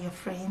forget to tell your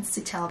friends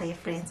to tell their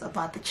friends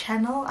about the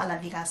channel. I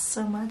love you guys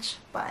so much.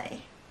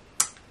 Bye.